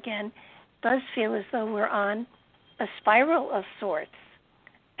over again does feel as though we're on a spiral of sorts.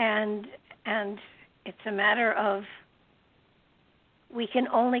 And it's a matter of we can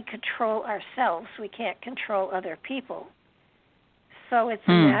only control ourselves. We can't control other people. So it's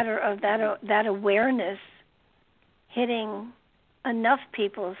a matter of that awareness hitting enough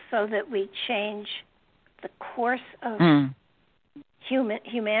people so that we change the course of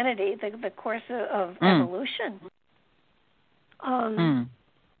humanity, the course of evolution.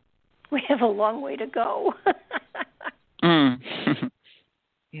 We have a long way to go.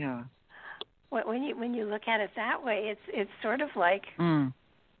 Yeah. When you look at it that way, it's sort of like,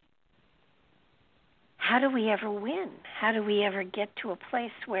 how do we ever win? How do we ever get to a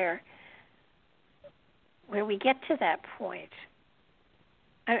place where we get to that point?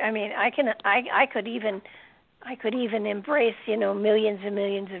 I mean, I could even embrace, millions and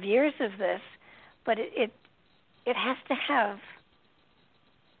millions of years of this, but it has to have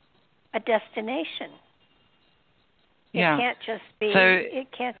a destination. Yeah. It can't just be.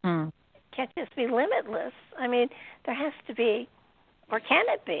 Can't just be limitless. I mean, there has to be, or can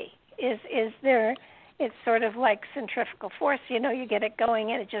it be? Is there? It's sort of like centrifugal force. You get it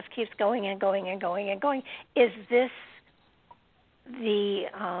going, and it just keeps going and going and going and going. Is this the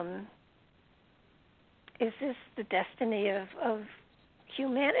destiny of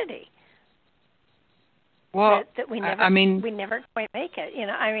humanity? Well, that we never, we never quite make it.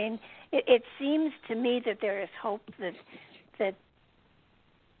 It seems to me that there is hope that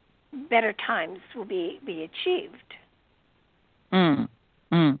better times will be achieved.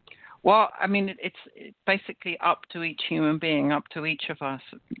 Well, it's basically up to each human being, up to each of us,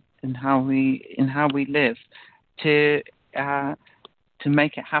 in how we live, to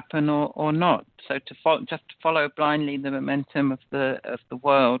make it happen or not. So to follow blindly the momentum of the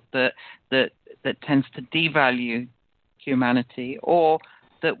world that tends to devalue humanity, or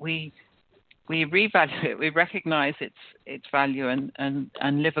that we revalue it, we recognize its value and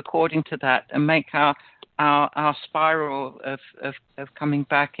live according to that, and make our spiral of coming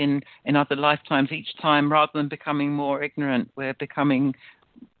back in other lifetimes each time, rather than becoming more ignorant, we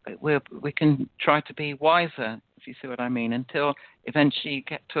can try to be wiser, if you see what I mean, until eventually you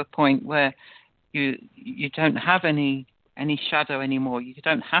get to a point where you don't have any shadow anymore. You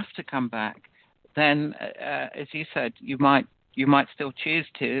don't have to come back. Then, as you said, you might still choose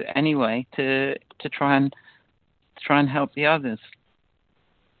to anyway to try and help the others.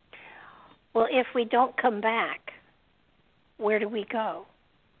 Well, if we don't come back, where do we go?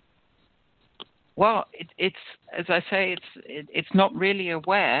 Well, it's as I say, it's not really a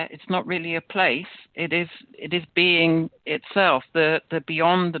where, it's not really a place. It is being itself, the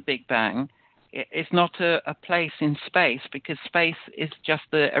beyond the Big Bang. It's not a place in space, because space is just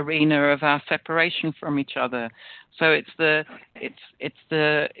the arena of our separation from each other. So it's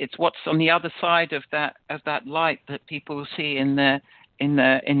what's on the other side of that light that people see in their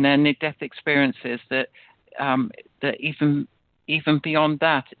near-death experiences. That even beyond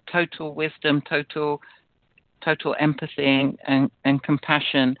that, total wisdom, total empathy and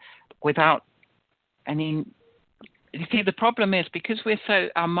compassion, without any. You see, the problem is, because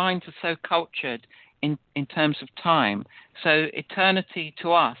our minds are so cultured in terms of time. So eternity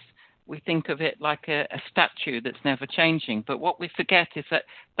to us, we think of it like a statue that's never changing. But what we forget is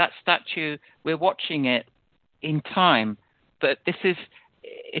that statue, we're watching it in time. But this is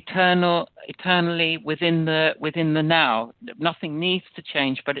eternally within the now. Nothing needs to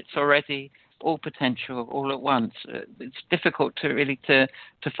change, but it's already all potential all at once. It's difficult to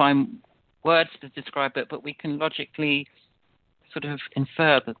find words to describe it, but we can logically sort of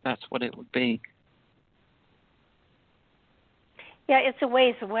infer that that's what it would be. Yeah, it's a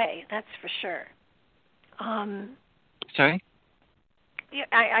ways away, that's for sure. Sorry?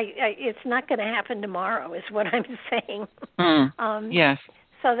 It's not going to happen tomorrow, is what I'm saying. Yes.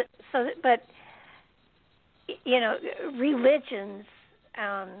 But religions,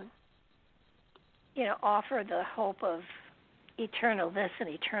 offer the hope of eternal this and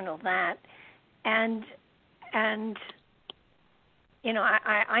eternal that, and I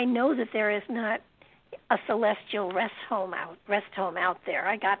know that there is not a celestial rest home out there.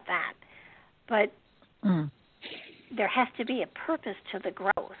 I got that, but there has to be a purpose to the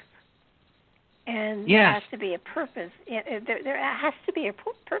growth, and there has to be a purpose. There has to be a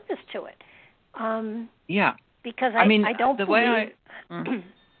purpose to it. Because I don't believe.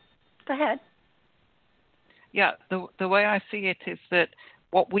 Go ahead. Yeah, the way I see it is that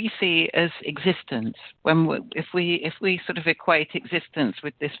what we see as existence, if we sort of equate existence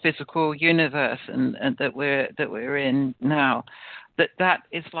with this physical universe and that we're in now, that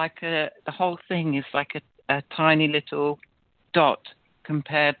is like the whole thing is like a tiny little dot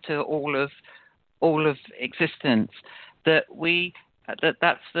compared to all of existence. That's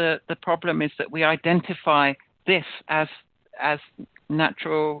the problem, is that we identify this as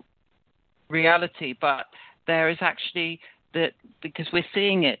natural reality, but there is actually that, because we're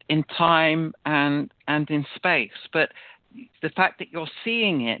seeing it in time and in space, but the fact that you're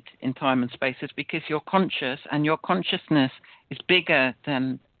seeing it in time and space is because you're conscious, and your consciousness is bigger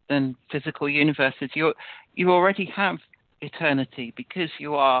than physical universes. You already have eternity because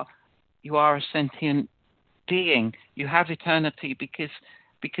you are a sentient being. You have eternity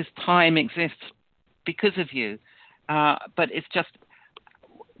because time exists because of you. But it's just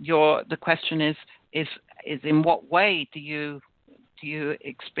the question is in what way do you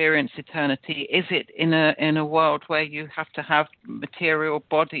experience eternity? Is it in a world where you have to have material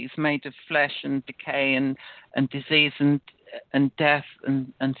bodies made of flesh and decay and disease and death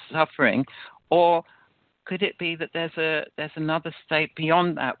and suffering, or could it be that there's another state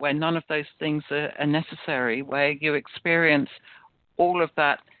beyond that where none of those things are necessary, where you experience all of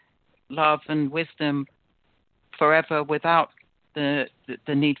that love and wisdom forever without the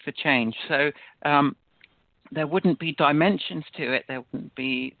need for change? So there wouldn't be dimensions to it. There wouldn't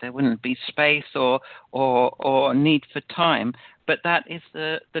be space or need for time. But that is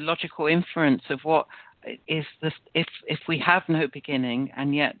the logical inference of what is this. If we have no beginning,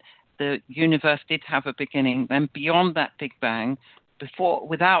 and yet the universe did have a beginning, then beyond that Big Bang,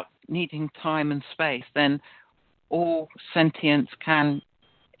 without needing time and space, then all sentience can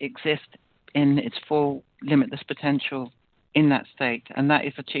exist in its full limitless potential in that state, and that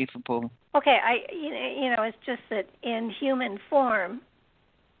is achievable. Okay, it's just that in human form,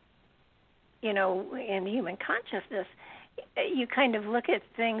 in human consciousness, you kind of look at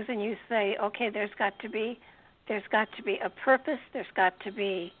things and you say, okay, there's got to be a purpose, there's got to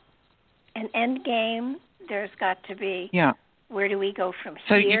be an end game, there's got to be where do we go from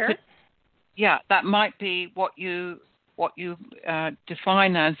here? That might be what you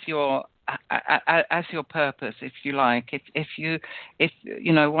define as your purpose, if you like. If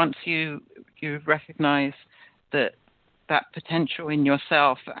once you recognize that potential in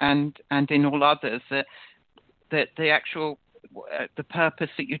yourself and in all others, that the actual the purpose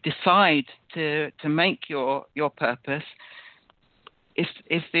that you decide to make your purpose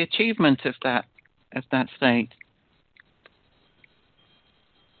is the achievement of that state.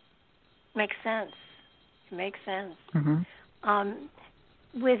 Makes sense. Mm-hmm.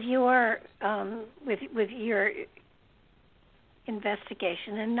 With your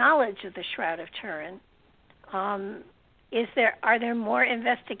investigation and knowledge of the Shroud of Turin, are there more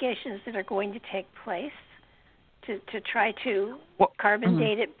investigations that are going to take place to try to carbon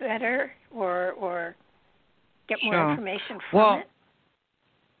date it better or get more information from it?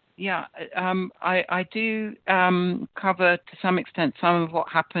 Yeah, I do cover to some extent some of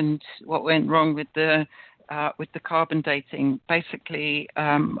what went wrong with the carbon dating. Basically,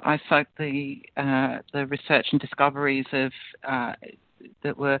 I cite the research and discoveries of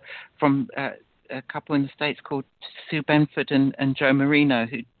that were from a couple in the States called Sue Benford and Joe Marino,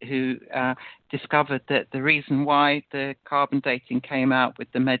 who discovered that the reason why the carbon dating came out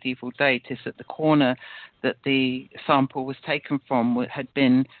with the medieval date is that the corner that the sample was taken from had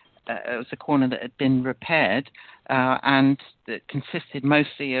been it was a corner that had been repaired and that consisted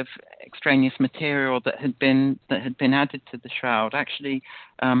mostly of extraneous material that had been added to the shroud. Actually,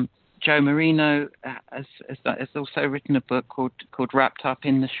 Joe Marino has also written a book called Wrapped Up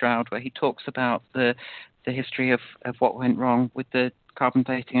in the Shroud, where he talks about the history of what went wrong with the carbon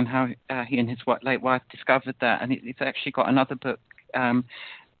dating and how he and his late wife discovered that. And he's actually got another book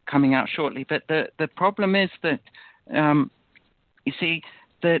coming out shortly. But the problem is that you see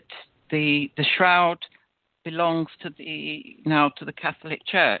that the shroud belongs to the Catholic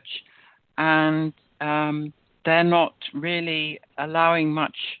Church, and they're not really allowing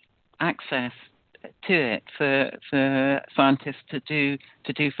much access to it for scientists to do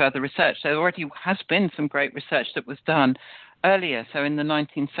further research. There already has been some great research that was done earlier. So in the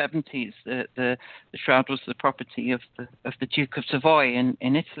 1970s, the shroud was the property of the Duke of Savoy in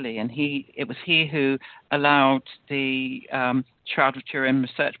Italy, and it was he who allowed the Shroud of Turin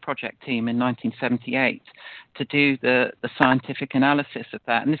research project team in 1978 to do the scientific analysis of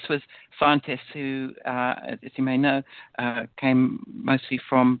that. And this was scientists who, as you may know, came mostly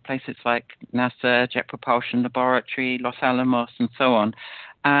from places like NASA, Jet Propulsion Laboratory, Los Alamos, and so on.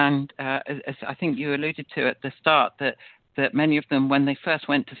 And as I think you alluded to at the start, that many of them, when they first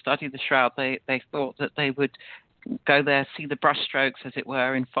went to study the shroud, they thought that they would go there, see the brushstrokes, as it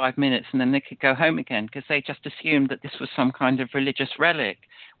were, in 5 minutes, and then they could go home again, because they just assumed that this was some kind of religious relic,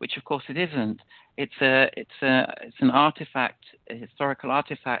 which of course it isn't. It's an artifact, a historical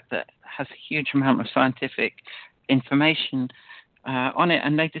artifact that has a huge amount of scientific information on it,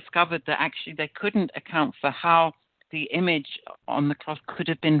 and they discovered that actually they couldn't account for how the image on the cloth could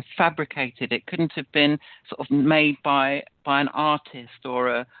have been fabricated. It couldn't have been sort of made by an artist or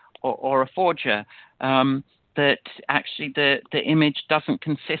a forger. That actually the image doesn't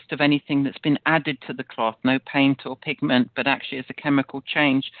consist of anything that's been added to the cloth, no paint or pigment, but actually is a chemical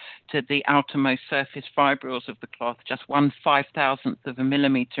change to the outermost surface fibrils of the cloth, just 1/5000th of a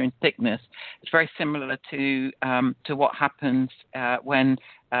millimeter in thickness. It's very similar to what happens when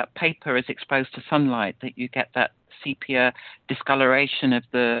paper is exposed to sunlight, that you get that sepia discoloration of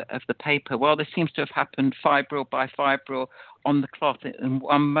the paper. Well, this seems to have happened fibril by fibril on the cloth in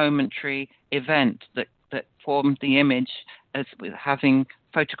one momentary event that formed the image as with having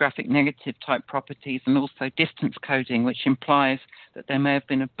photographic negative type properties and also distance coding, which implies that there may have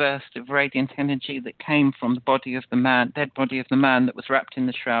been a burst of radiant energy that came from the body of the man, dead body of the man that was wrapped in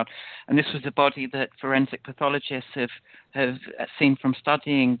the shroud. And this was a body that forensic pathologists have seen from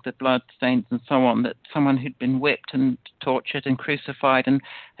studying the blood stains and so on, that someone who'd been whipped and tortured and crucified and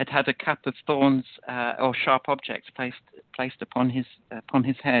had had a cap of thorns or sharp objects placed upon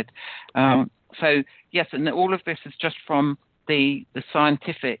his head. So yes, and all of this is just from the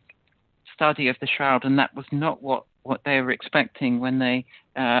scientific study of the shroud, and that was not what they were expecting when they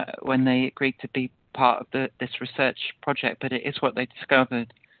agreed to be part of this research project, but it is what they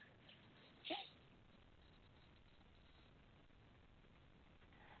discovered.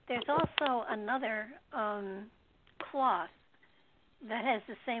 There's also another cloth that has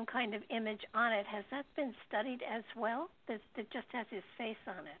the same kind of image on it. Has that been studied as well? That just has his face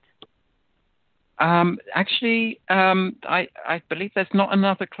on it? Actually, I believe there's not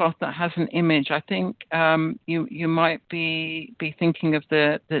another cloth that has an image. I think you might be thinking of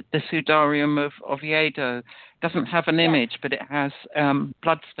the Sudarium of Oviedo. It doesn't have an image, but it has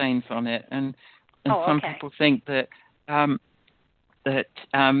blood stains on it, and some people think that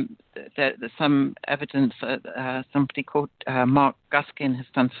there's some evidence that somebody called Mark Guskin has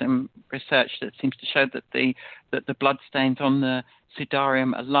done some research that seems to show that the blood stains on the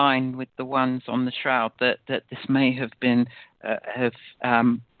Sudarium align with the ones on the shroud, that this may have been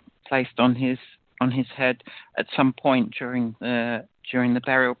placed on his head at some point during the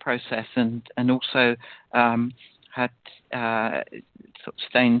burial process, and also had sort of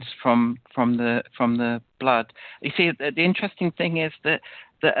stains from the blood. You see, the interesting thing is that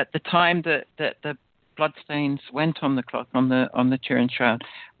at the time that the blood stains went on the cloth on the Turin shroud,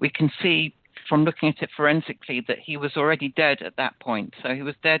 we can see from looking at it forensically that he was already dead at that point. So he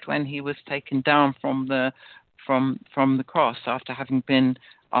was dead when he was taken down from the cross after having been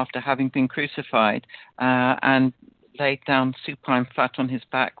crucified, and laid down supine flat on his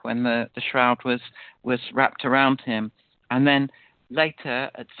back when the shroud was wrapped around him. And then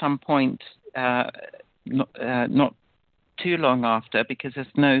later, at some point, not too long after, because there's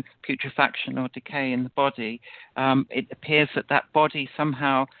no putrefaction or decay in the body, it appears that body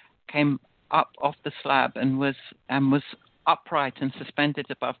somehow came up off the slab and was upright and suspended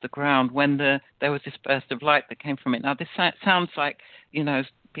above the ground when there was this burst of light that came from it. Now, this sounds like,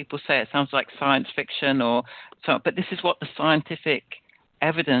 people say it sounds like science fiction or so, but this is what the scientific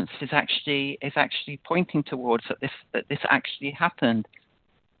evidence is actually pointing towards, that this actually happened.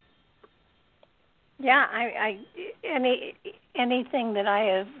 Yeah, anything that I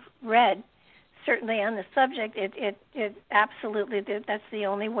have read, certainly on the subject, it absolutely, that's the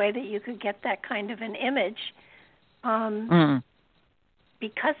only way that you could get that kind of an image,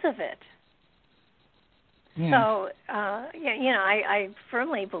 because of it. Yeah. So, I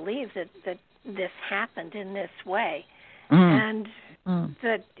firmly believe that this happened in this way, and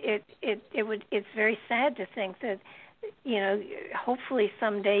that it's very sad to think that, hopefully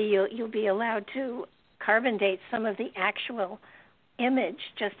someday you'll be allowed to carbon date some of the actual image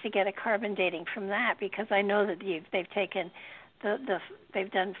just to get a carbon dating from that, because I know that they've taken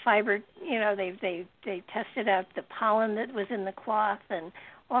they've done fiber, they tested out the pollen that was in the cloth and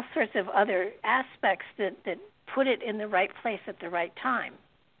all sorts of other aspects that put it in the right place at the right time,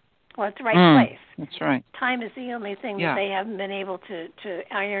 or at the right place. That's right. Time is the only thing that they haven't been able to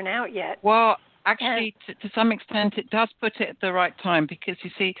iron out yet. Well, actually, to some extent, it does put it at the right time, because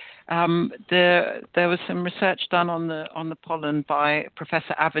you see, there was some research done on the pollen by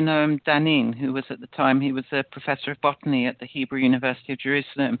Professor Avinoam Danin, who was at the time he was a professor of botany at the Hebrew University of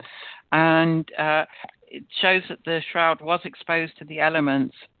Jerusalem, and it shows that the shroud was exposed to the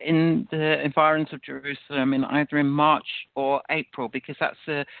elements in the environs of Jerusalem either in March or April, because that's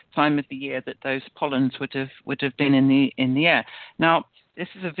the time of the year that those pollens would have been in the air. Now, this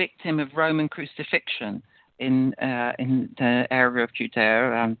is a victim of Roman crucifixion in the area of Judea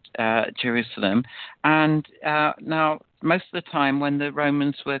around Jerusalem, and now most of the time when the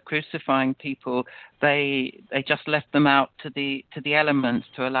Romans were crucifying people, they just left them out to the elements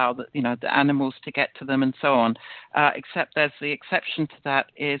to allow the animals to get to them and so on. Except there's the exception to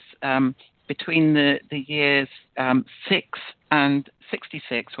that is between the years 6 and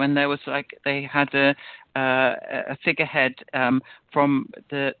 66, when there was they had a figurehead from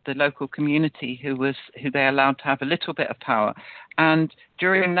the local community who they allowed to have a little bit of power, and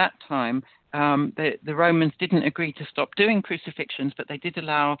during that time the Romans didn't agree to stop doing crucifixions, but they did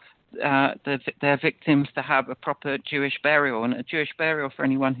allow their victims to have a proper Jewish burial. And a Jewish burial, for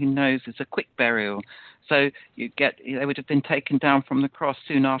anyone who knows, is a quick burial. So they would have been taken down from the cross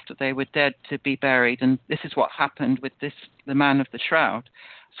soon after they were dead to be buried. And this is what happened with the man of the shroud.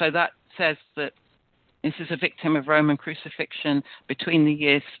 So that says that this is a victim of Roman crucifixion between the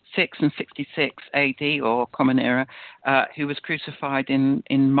years 6 and 66 AD, or Common Era, who was crucified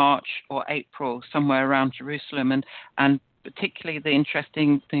in March or April, somewhere around Jerusalem. And particularly the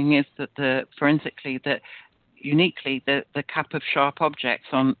interesting thing is that forensically, that uniquely, the cap of sharp objects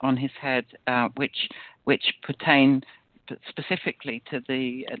on his head, which pertain specifically to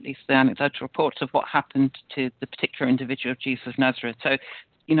at least the anecdotal reports of what happened to the particular individual, Jesus of Nazareth. So,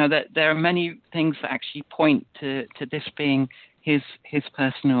 that there are many things that actually point to this being his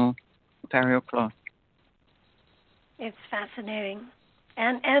personal burial cloth. It's fascinating.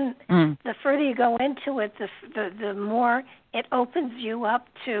 And the further you go into it, the more it opens you up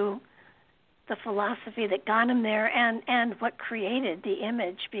to the philosophy that got him there and what created the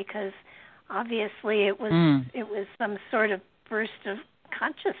image, because obviously it was some sort of burst of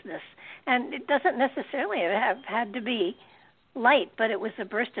consciousness, and it doesn't necessarily have had to be light, but it was a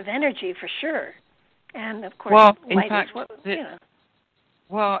burst of energy for sure. And of course, light is what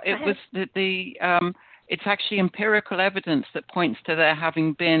Well, it was it's actually empirical evidence that points to there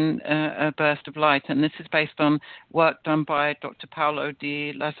having been a burst of light, and this is based on work done by Dr. Paolo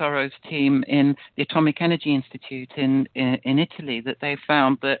Di Lazzaro's team in the Atomic Energy Institute in Italy, that they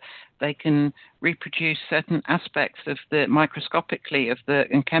found that they can reproduce certain aspects of the microscopically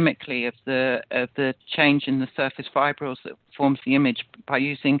and chemically of the change in the surface fibrils that forms the image by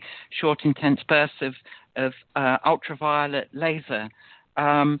using short, intense bursts of ultraviolet laser.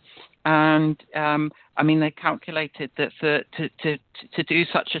 They calculated that to do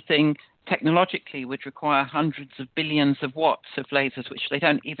such a thing technologically would require hundreds of billions of watts of lasers, which they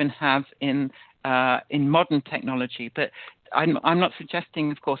don't even have in modern technology. But I'm not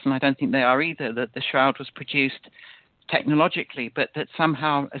suggesting, of course, and I don't think they are either, that the shroud was produced technologically, but that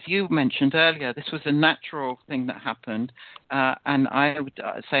somehow, as you mentioned earlier, this was a natural thing that happened. And I would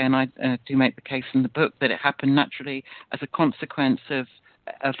say, and I do make the case in the book, that it happened naturally as a consequence of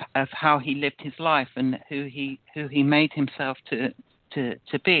how he lived his life and who he made himself to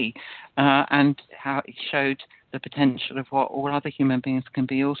be, and how it showed the potential of what all other human beings can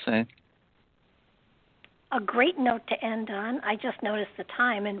be also. A great note to end on. I just noticed the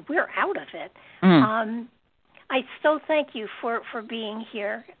time, and we're out of it. I so thank you for being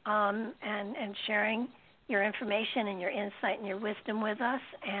here and sharing your information and your insight and your wisdom with us.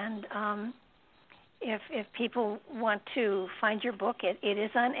 And if people want to find your book, it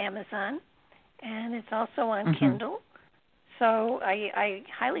is on Amazon, and it's also on Kindle. So I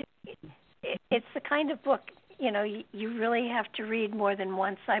highly, it's the kind of book, you really have to read more than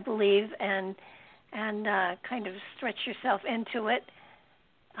once, I believe, and kind of stretch yourself into it.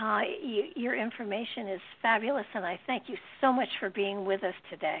 Your information is fabulous, and I thank you so much for being with us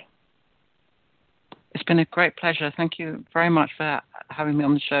today. It's been a great pleasure. Thank you very much for having me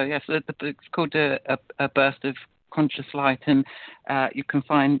on the show. Yes, the book's called A Burst of Conscious Light, and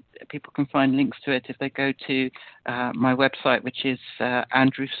people can find links to it if they go to my website, which is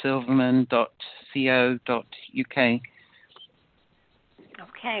andrewsilverman.co.uk.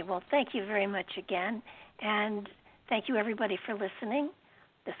 Okay, well, thank you very much again, and thank you everybody for listening.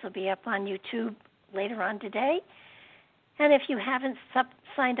 This will be up on YouTube later on today. And if you haven't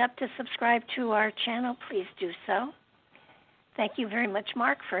signed up to subscribe to our channel, please do so. Thank you very much,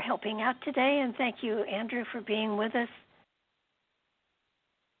 Mark, for helping out today, and thank you, Andrew, for being with us